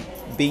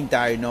being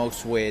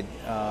diagnosed with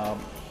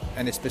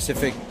and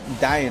specific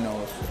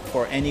diagnose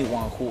for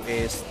anyone who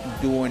is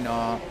doing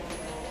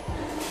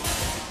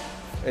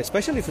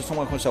especially for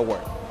someone who's at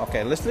work.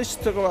 Okay, let's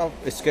talk about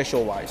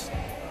schedule wise.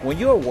 When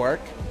you're at work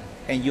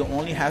and you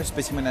only have a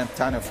specific amount of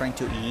time frame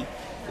to eat,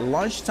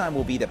 lunchtime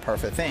will be the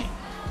perfect thing.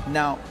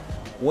 Now,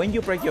 when you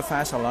break your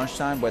fast at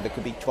lunchtime, whether it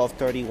could be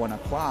 12:30, 1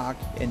 o'clock,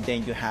 and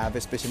then you have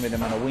a specific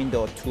amount of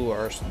window, 2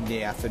 hours in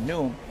the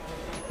afternoon,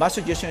 my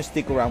suggestion is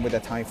stick around with the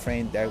time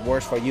frame that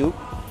works for you.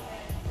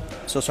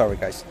 So sorry,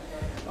 guys.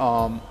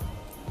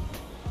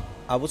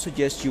 I would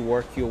suggest you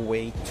work your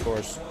way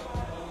towards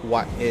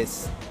what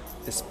is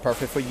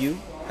perfect for you.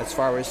 As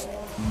far as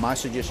my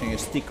suggestion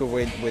is, stick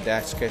with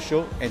that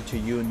schedule until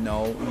you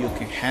know you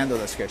can handle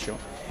the schedule,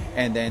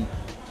 and then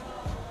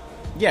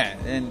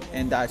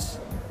and that's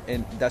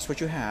what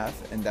you have,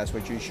 and that's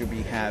what you should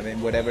be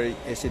having. Whatever it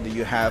is that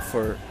you have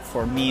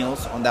for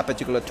meals on that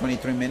particular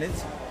 23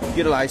 minutes,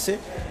 utilize it,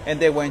 and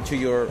then when to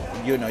you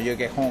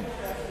get home.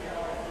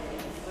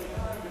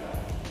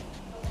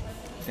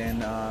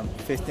 Then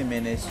 15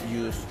 minutes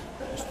use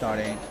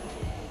starting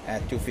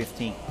at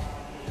 2:15.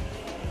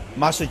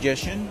 My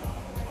suggestion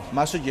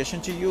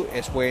to you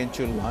is wait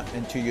until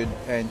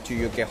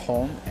you get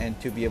home and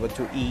to be able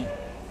to eat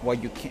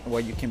what you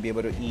can be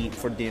able to eat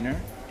for dinner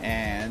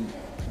and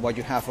what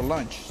you have for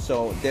lunch.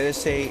 So there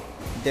is a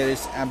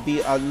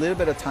little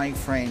bit of time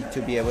frame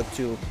to be able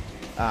to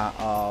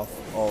of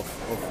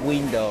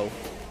window.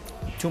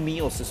 2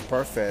 meals is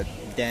perfect.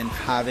 Then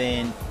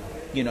having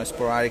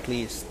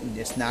sporadically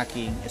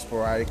snacking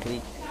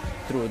sporadically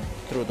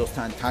through those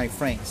time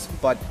frames.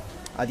 But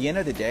at the end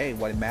of the day,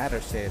 what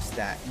matters is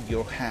that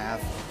you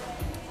have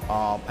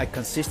a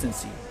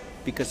consistency.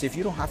 Because if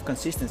you don't have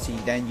consistency,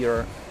 then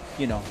you're,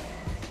 you know,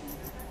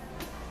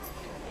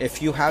 if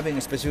you're having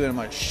a specific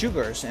amount of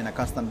sugars on a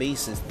constant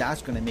basis,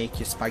 that's going to make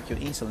you spike your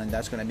insulin.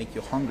 That's going to make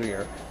you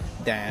hungrier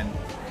than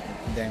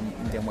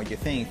what you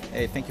think.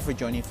 Hey, thank you for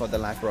joining for the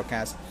live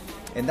broadcast.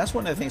 And that's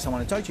one of the things I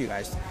want to talk to you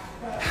guys.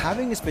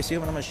 Having a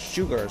specific amount of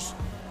sugars,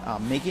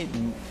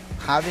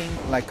 having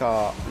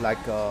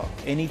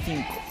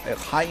anything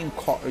high in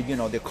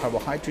the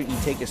carbohydrate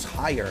intake is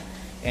higher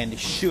and the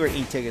sugar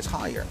intake is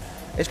higher.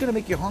 It's going to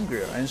make you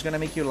hungrier, and it's going to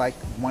make you like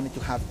wanting to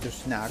have to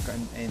snack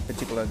in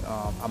particular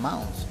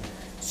amounts.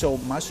 So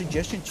my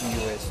suggestion to you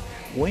is,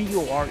 when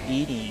you are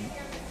eating,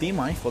 be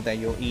mindful that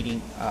you're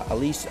eating at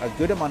least a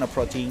good amount of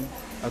protein,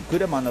 a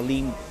good amount of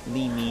lean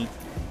meat,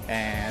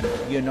 and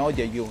you know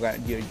that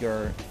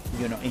you're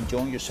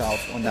enjoying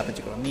yourself on that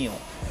particular meal.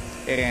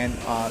 And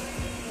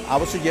I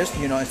would suggest,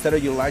 instead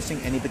of utilizing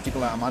any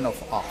particular amount of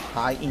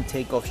high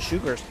intake of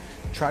sugars,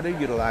 try to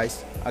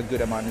utilize a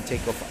good amount of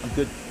intake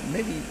of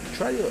maybe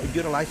try to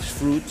utilize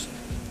fruits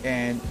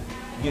and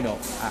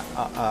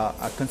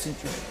a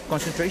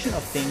concentration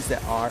of things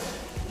that are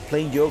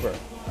plain yogurt.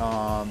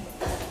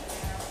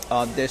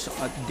 There's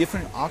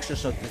different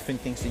options of different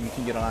things that you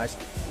can utilize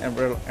in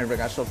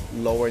regards of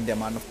lowering the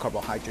amount of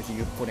carbohydrates that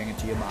you're putting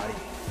into your body.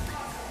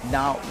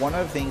 Now, one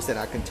of the things that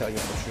I can tell you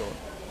for sure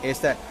is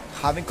that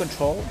having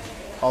control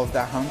of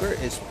that hunger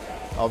is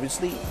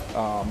obviously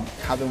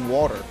having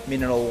water,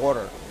 mineral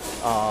water,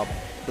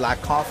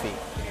 black coffee.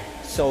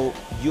 So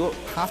you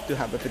have to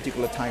have a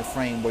particular time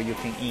frame where you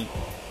can eat.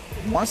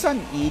 Once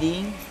I'm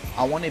eating,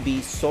 I want to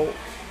be so,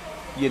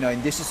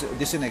 and this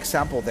is an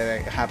example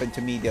that happened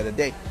to me the other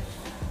day.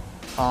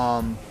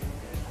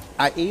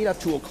 I ate at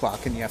 2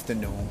 o'clock in the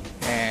afternoon,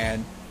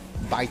 and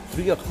by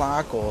 3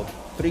 o'clock or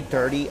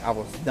 3:30, I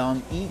was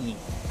done eating.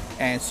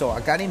 And so I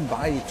got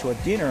invited to a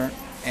dinner,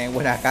 and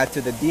when I got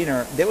to the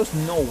dinner, there was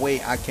no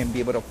way I can be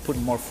able to put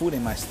more food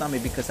in my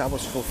stomach because I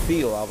was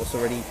fulfilled. I was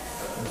already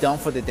done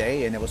for the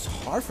day, and it was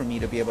hard for me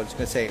to be able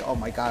to say, oh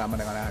my God, I'm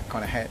gonna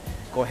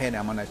go ahead and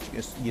I'm gonna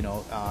just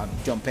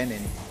jump in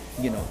and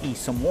eat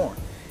some more.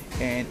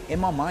 And in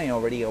my mind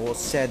already, I was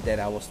said that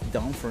I was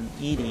done from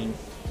eating,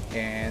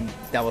 and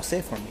that was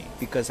it for me,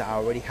 because I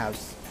already have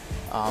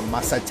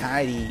my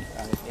satiety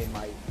in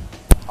my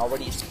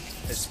already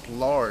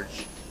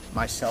splurged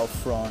myself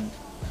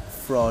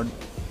from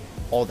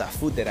all that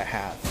food that I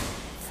have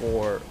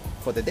for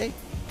the day.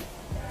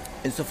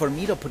 And so for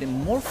me to put in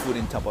more food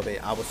on top of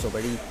it, I was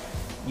already,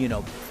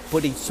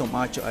 putting so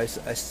much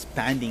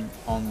expanding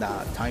on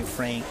that time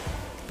frame,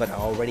 but I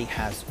already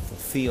has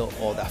fulfilled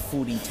all that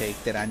food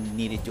intake that I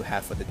needed to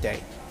have for the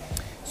day.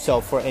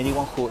 So for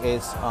anyone who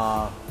is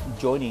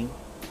joining,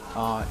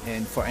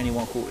 and for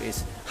anyone who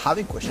is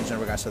having questions in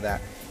regards to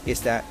that,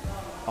 is that,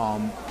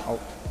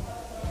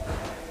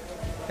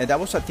 and that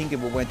was, I think,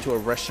 we went to a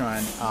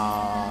restaurant.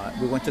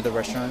 We went to the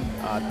restaurant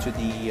to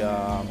the.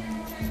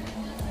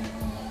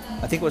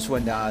 I think it was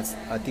when I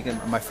think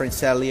my friend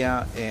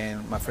Celia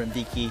and my friend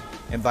Vicky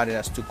invited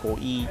us to go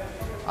eat.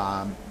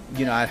 I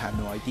had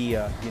no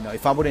idea.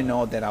 If I wouldn't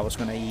know that I was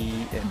gonna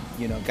eat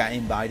and got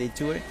invited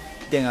to it,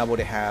 then I would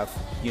have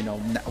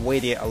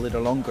waited a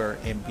little longer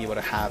and be able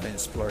to have and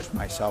splurge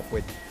myself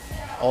with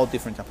all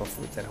different type of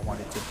foods that I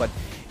wanted to. But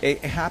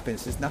it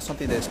happens. It's not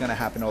something that's gonna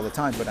happen all the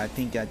time. But I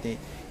think that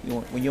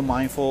when you're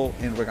mindful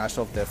in regards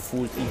of the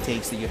food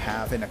intakes that you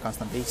have on a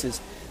constant basis,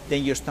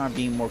 then you start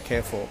being more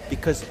careful,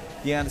 because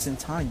at the same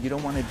time you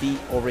don't want to be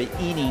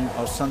overeating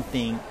or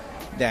something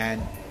that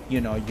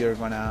you're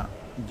gonna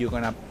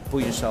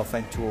put yourself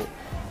into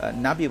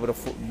not be able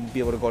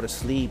to go to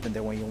sleep, and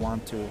then when you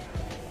want to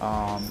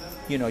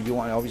you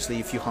want, obviously,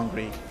 if you're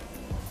hungry.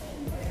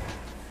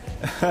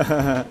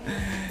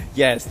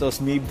 Yes, those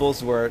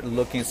meatballs were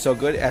looking so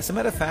good. As a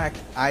matter of fact,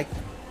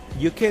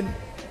 you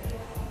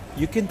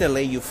can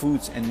delay your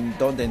foods and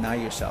don't deny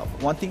yourself.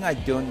 One thing I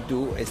don't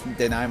do is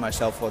deny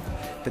myself for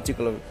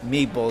particular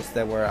meatballs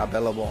that were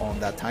available on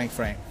that time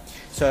frame.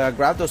 So I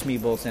grabbed those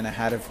meatballs and I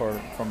had it for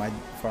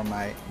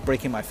my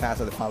breaking my fast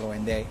of the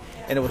following day,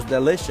 and it was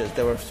delicious.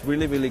 They were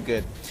really, really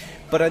good.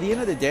 But at the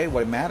end of the day,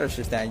 what matters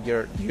is that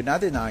you're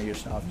not denying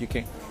yourself. You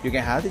can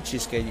have the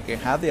cheesecake, you can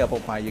have the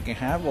apple pie, you can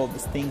have all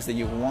these things that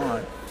you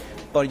want,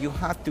 but you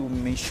have to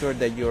make sure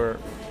that you're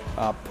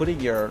putting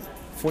your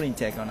food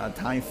intake on a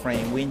time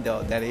frame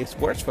window that is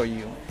works for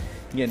you.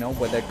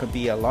 Whether it could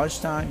be at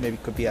lunchtime, maybe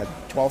it could be at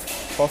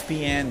 12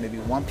 p.m., maybe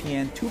 1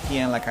 p.m., 2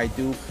 p.m. like I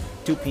do.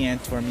 2 p.m.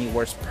 for me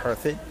works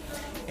perfect.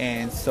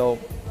 And so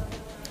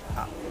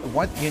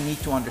what you need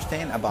to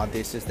understand about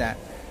this is that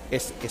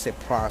it's a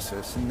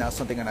process, not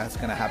something that's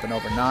going to happen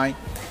overnight.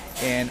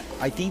 And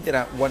I think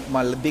that one of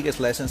my biggest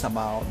lessons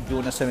about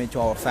doing a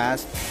 72-hour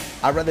fast,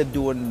 I'd rather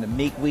do it in the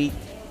midweek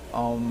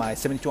on my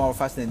 72-hour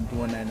fast than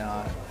doing it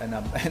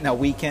in a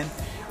weekend.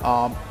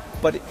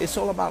 But it's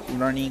all about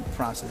learning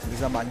process.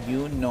 It's about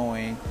you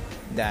knowing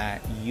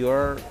that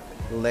you're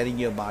letting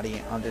your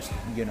body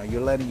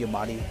you're letting your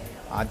body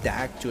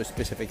adapt to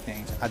specific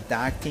things,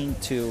 adapting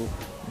to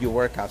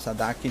your workouts,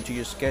 adapting to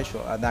your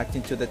schedule,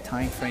 adapting to the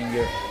time frame,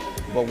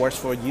 what works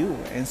for you.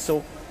 And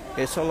so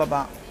it's all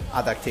about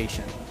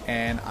adaptation.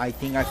 And I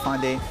think I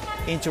find it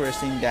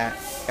interesting that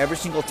every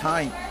single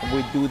time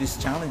we do these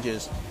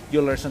challenges,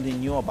 you learn something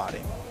new about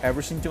it.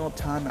 Every single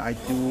time I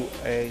do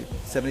a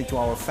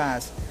 72-hour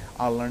fast,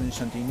 I'll learn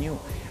something new.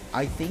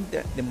 I think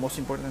that the most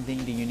important thing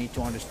that you need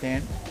to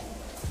understand,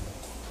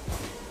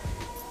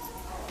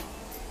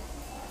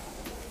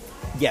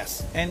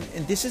 yes, and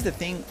this is the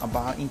thing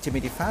about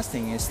intermittent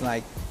fasting, is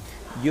like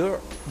you're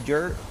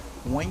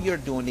when you're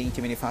doing the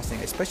intermittent fasting,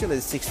 especially the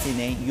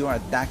 16-8, you're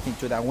adapting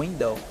to that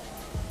window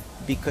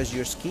because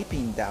you're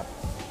skipping that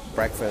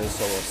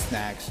breakfast or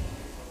snacks.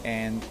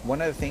 And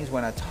one of the things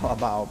when I talk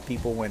about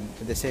people when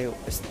they say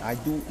I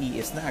do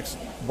eat snacks,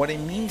 what it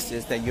means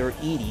is that you're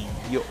eating,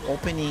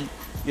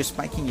 you're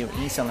spiking your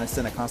insulin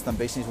on a constant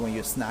basis when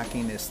you're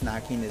snacking,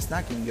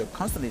 you're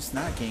constantly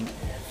snacking.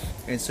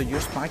 And so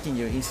you're spiking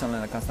your insulin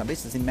on a constant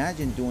basis.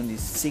 Imagine doing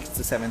this 6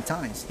 to 7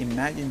 times.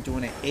 Imagine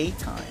doing it 8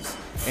 times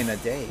in a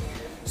day.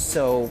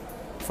 So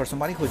for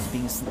somebody who's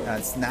being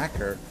a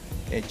snacker,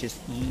 just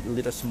eat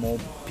little small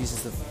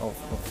pieces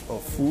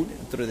of food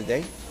through the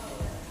day,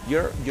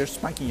 you're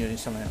spiking your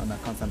insulin on a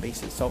constant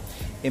basis. So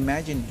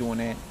imagine doing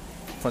it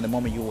from the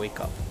moment you wake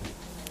up.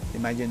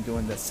 Imagine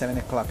doing the 7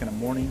 o'clock in the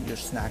morning, you're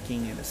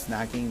snacking and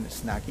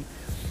snacking.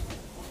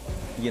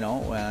 You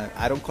know,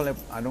 I don't call it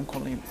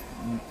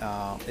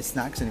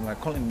snacks anymore. I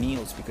call it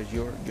meals because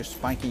you're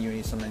spiking your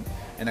insulin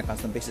on a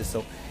constant basis.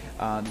 So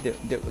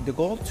the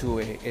goal to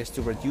it is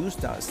to reduce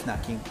the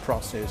snacking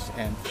process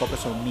and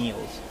focus on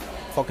meals.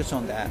 Focus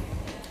on that,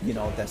 you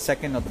know, the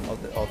second of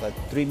the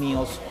 3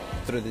 meals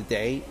through the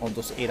day on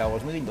those 8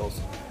 hours windows.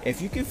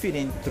 If you can fit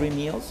in 3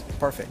 meals,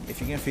 perfect.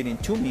 If you can fit in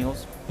 2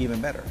 meals,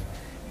 even better.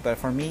 But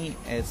for me,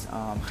 it's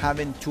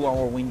having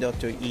 2-hour window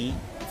to eat.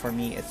 For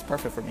me, it's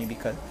perfect for me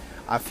because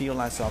I feel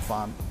myself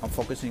I'm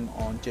focusing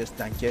on just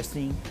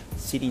digesting,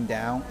 sitting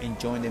down,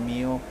 enjoying the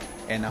meal,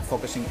 and I'm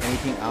focusing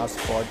anything else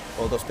for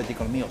all those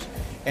particular meals.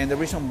 And the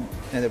reason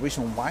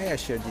why I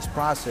share this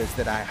process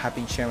that I have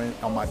been sharing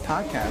on my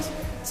podcast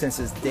since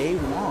it's day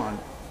one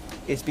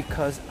is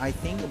because I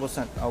think it was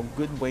a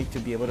good way to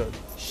be able to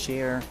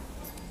share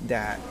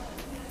that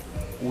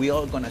we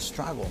all gonna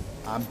struggle.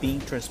 I'm being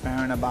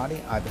transparent about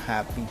it. I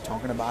have been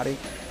talking about it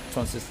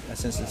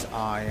since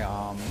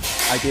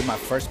I did my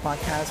first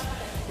podcast,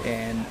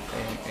 and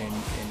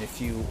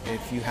if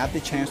you have the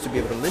chance to be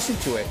able to listen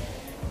to it,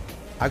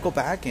 I go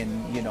back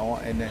and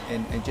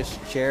and just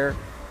share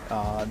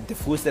the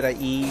foods that I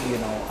eat. You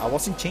know,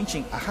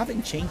 I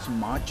haven't changed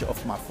much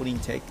of my food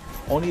intake.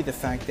 Only the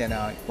fact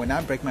that when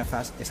I break my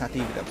fast, it's not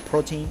either the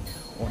protein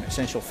or an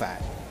essential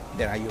fat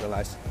that I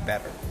utilize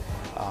better.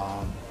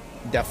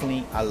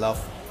 Definitely, I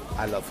love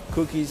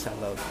cookies. I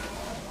love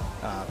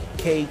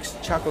cakes,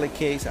 chocolate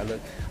cakes.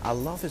 I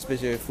love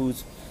specific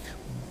foods.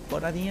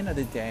 But at the end of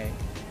the day,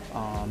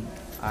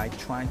 I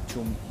try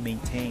to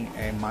maintain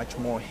a much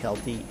more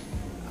healthy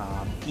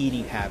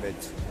eating habit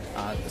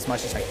as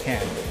much as I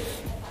can.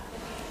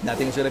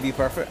 Nothing's gonna be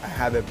perfect. I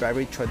have a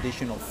very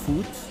traditional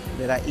foods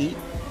that I eat,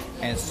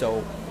 and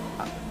so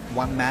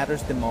what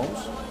matters the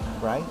most,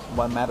 right?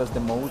 What matters the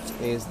most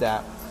is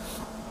that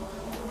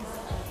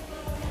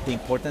the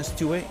importance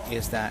to it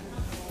is that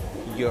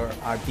you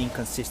are being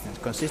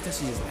consistent.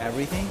 Consistency is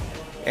everything,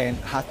 and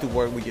have to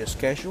work with your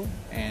schedule.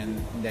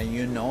 And then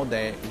you know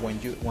that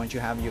once you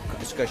have your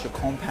schedule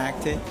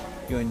compacted,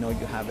 you know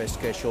you have a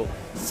schedule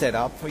set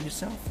up for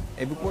yourself.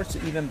 It works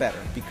even better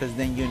because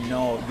then you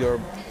know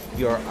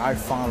you're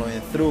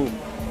following through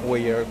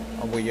with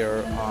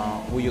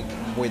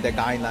the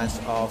guidelines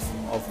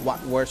of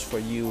what works for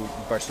you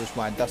versus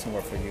what doesn't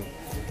work for you.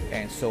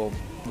 And so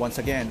once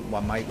again,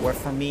 what might work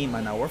for me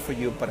might not work for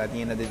you, but at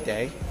the end of the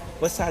day,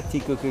 what's up,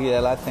 Tico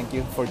Curiela? Thank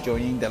you for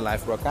joining the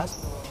live broadcast.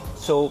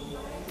 So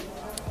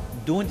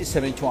doing the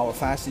 72-hour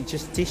fast, it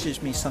just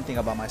teaches me something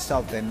about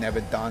myself that I've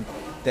never done.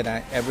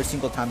 Every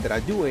single time that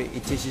I do it,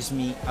 it teaches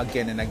me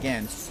again and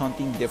again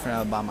something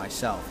different about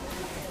myself.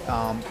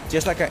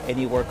 Just like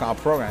any workout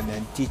program,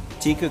 and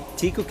Tico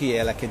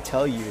Curiela can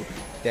tell you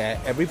that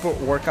every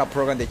workout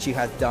program that she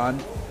has done,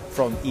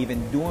 from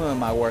even doing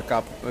my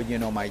workout,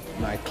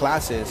 my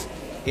classes,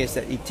 is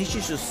that it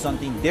teaches you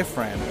something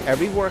different.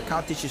 Every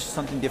workout teaches you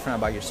something different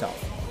about yourself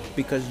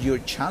because you're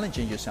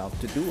challenging yourself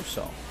to do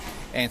so.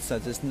 And so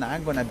it's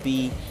not going to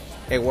be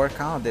a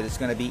workout that is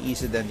going to be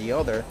easier than the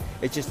other.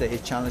 It's just that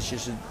it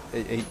challenges you,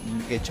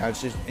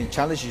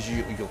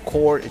 your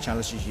core, it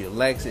challenges your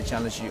legs, it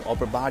challenges your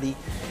upper body,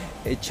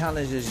 it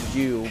challenges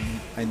you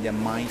and the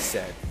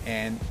mindset.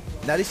 And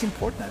that is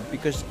important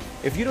because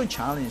if you don't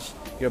challenge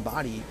your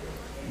body,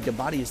 the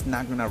body is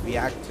not going to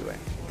react to it.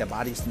 The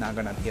body is not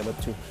going to be able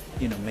to,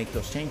 make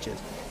those changes.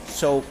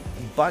 So,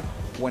 but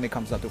when it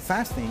comes down to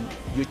fasting,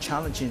 you're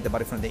challenging the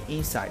body from the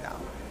inside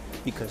out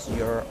because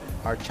you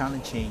are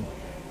challenging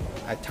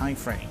a time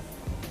frame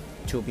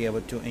to be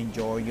able to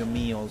enjoy your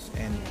meals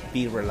and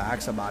be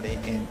relaxed about it,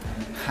 and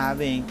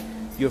having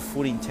your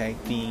food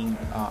intake being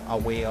a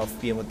way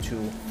of being able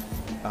to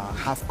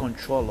have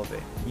control of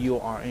it. You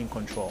are in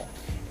control,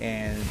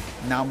 and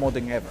now more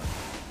than ever,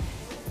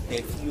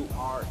 if you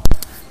are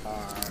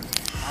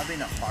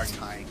having a hard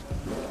time,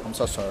 I'm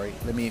so sorry.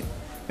 Let me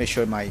make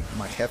sure my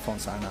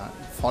headphones are not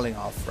falling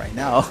off right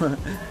now.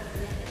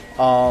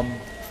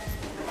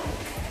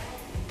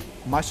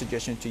 My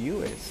suggestion to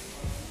you is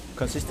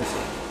consistency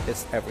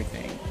is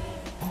everything,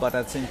 but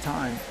at the same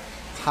time,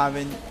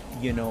 having,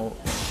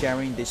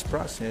 sharing this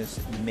process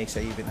makes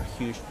even a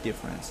huge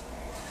difference.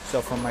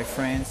 So for my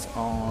friends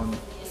on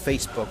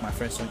Facebook, my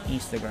friends on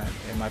Instagram,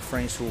 and my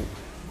friends who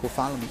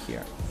follow me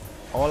here,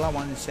 all I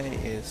want to say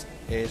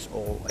is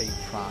all a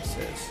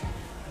process.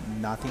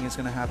 Nothing is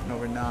going to happen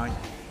overnight.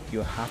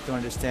 You have to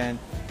understand,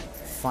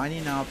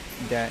 finding out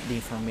that the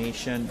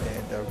information,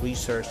 the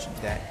research,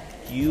 that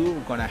you're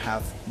going to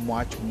have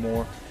much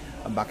more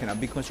backing up.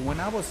 Because when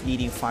I was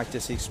eating 5 to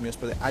 6 meals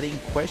per day, I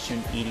didn't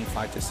question eating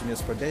 5 to 6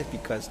 meals per day,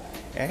 because,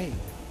 hey,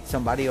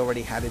 somebody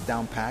already had it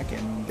down pat,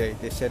 and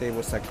they said it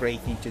was a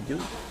great thing to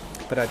do.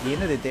 But at the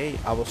end of the day,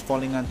 I was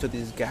falling into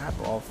this gap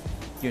of,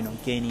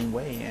 gaining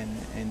weight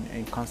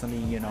and constantly,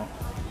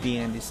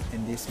 being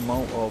in this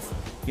mode of,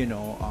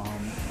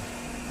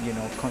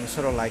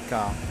 sort of like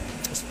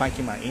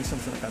spiking my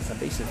insulin on a constant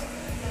basis.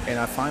 And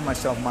I find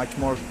myself much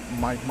more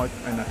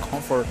in a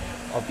comfort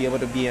of be able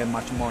to be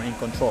much more in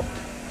control.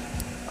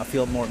 I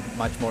feel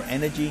much more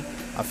energy.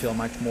 I feel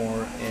much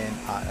more in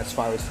as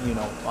far as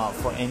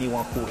for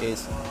anyone who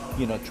is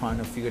trying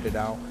to figure it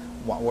out,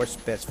 what works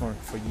best for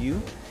you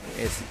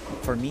is,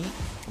 for me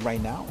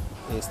right now,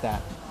 is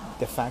that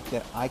the fact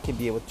that I can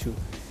be able to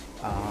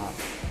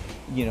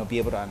be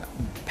able to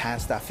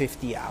pass that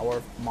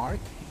 50-hour mark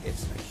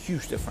is a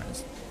huge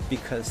difference.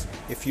 Because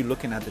if you're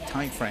looking at the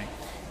time frame,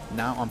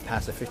 now I'm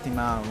past the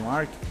 50-mile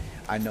mark.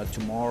 I know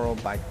tomorrow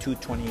by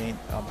 2:28,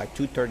 by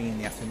 2:30 in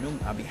the afternoon,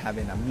 I'll be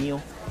having a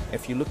meal.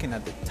 If you're looking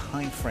at the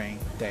time frame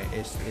that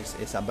is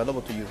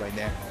available to you right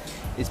there,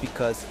 it's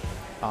because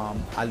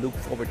I look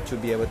forward to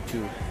be able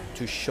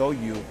to show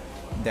you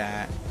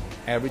that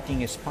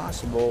everything is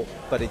possible,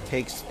 but it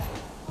takes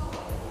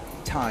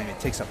time. It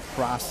takes a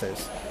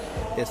process.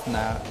 It's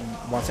not,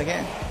 once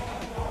again,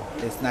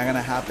 it's not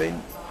gonna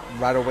happen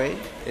right away.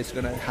 It's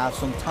gonna have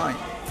some time.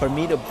 For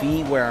me to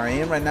be where I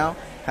am right now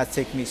has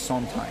taken me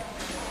some time.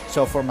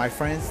 So for my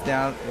friends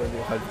that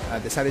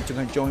have decided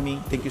to join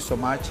me, thank you so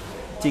much.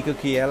 Tico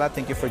Kiela,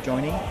 thank you for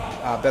joining.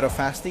 Better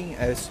Fasting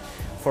is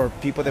for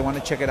people that want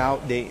to check it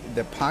out. The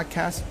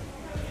podcast,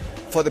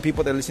 for the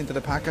people that listen to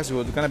the podcast, who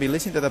are going to be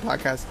listening to the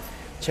podcast,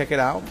 check it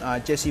out.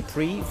 Jesse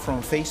Pre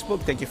from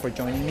Facebook, thank you for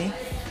joining me.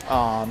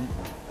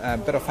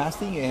 Better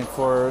Fasting, and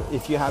for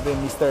if you have a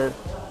Mr.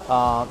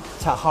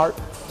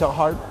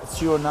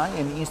 Tahart09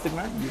 in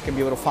Instagram, you can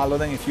be able to follow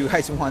them if you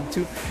guys want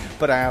to.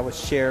 But I will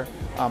share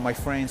my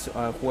friends,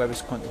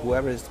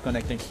 whoever is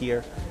connecting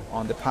here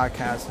on the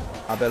podcast,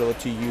 available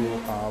to you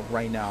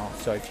right now.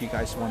 So if you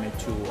guys wanted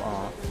to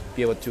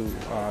be able to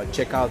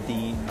check out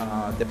the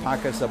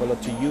podcast available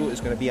to you, it's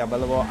going to be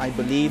available, I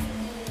believe,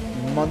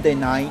 Monday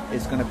night.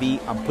 Is going to be,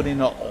 I'm putting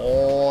it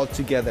all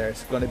together.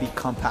 It's going to be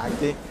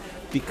compacted,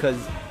 because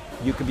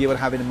you can be able to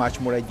have a much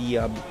more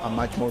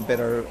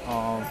better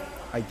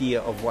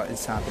idea of what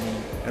is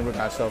happening in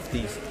regards of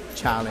this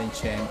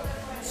challenge. And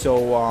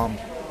so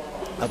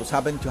I was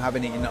happening to have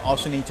an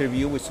awesome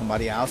interview with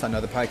somebody else,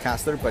 another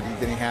podcaster, but it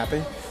didn't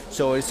happen.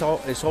 So it's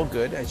all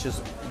good. It's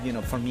just,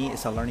 for me,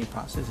 it's a learning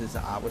process. It's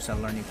always a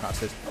learning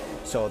process.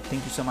 So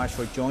thank you so much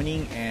for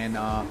joining. And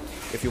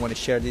if you want to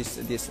share this,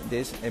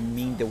 it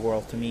means the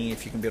world to me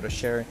if you can be able to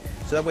share it.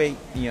 So that way,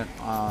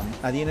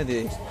 at the end of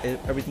the day,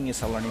 everything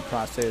is a learning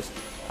process.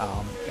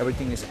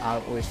 Everything is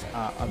always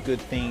a good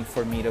thing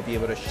for me to be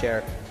able to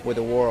share with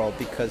the world,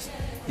 because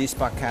this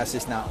podcast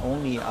is not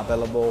only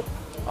available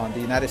on the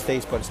United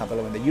States, but it's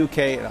available in the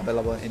UK and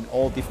available in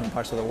all different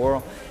parts of the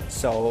world.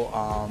 So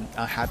I'm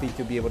happy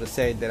to be able to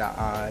say that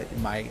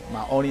my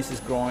audience is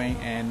growing,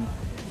 and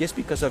just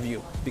because of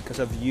you,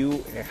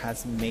 it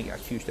has made a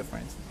huge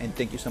difference. And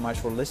thank you so much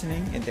for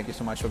listening, and thank you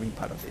so much for being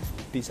part of this.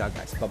 Peace out,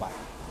 guys.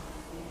 Bye-bye.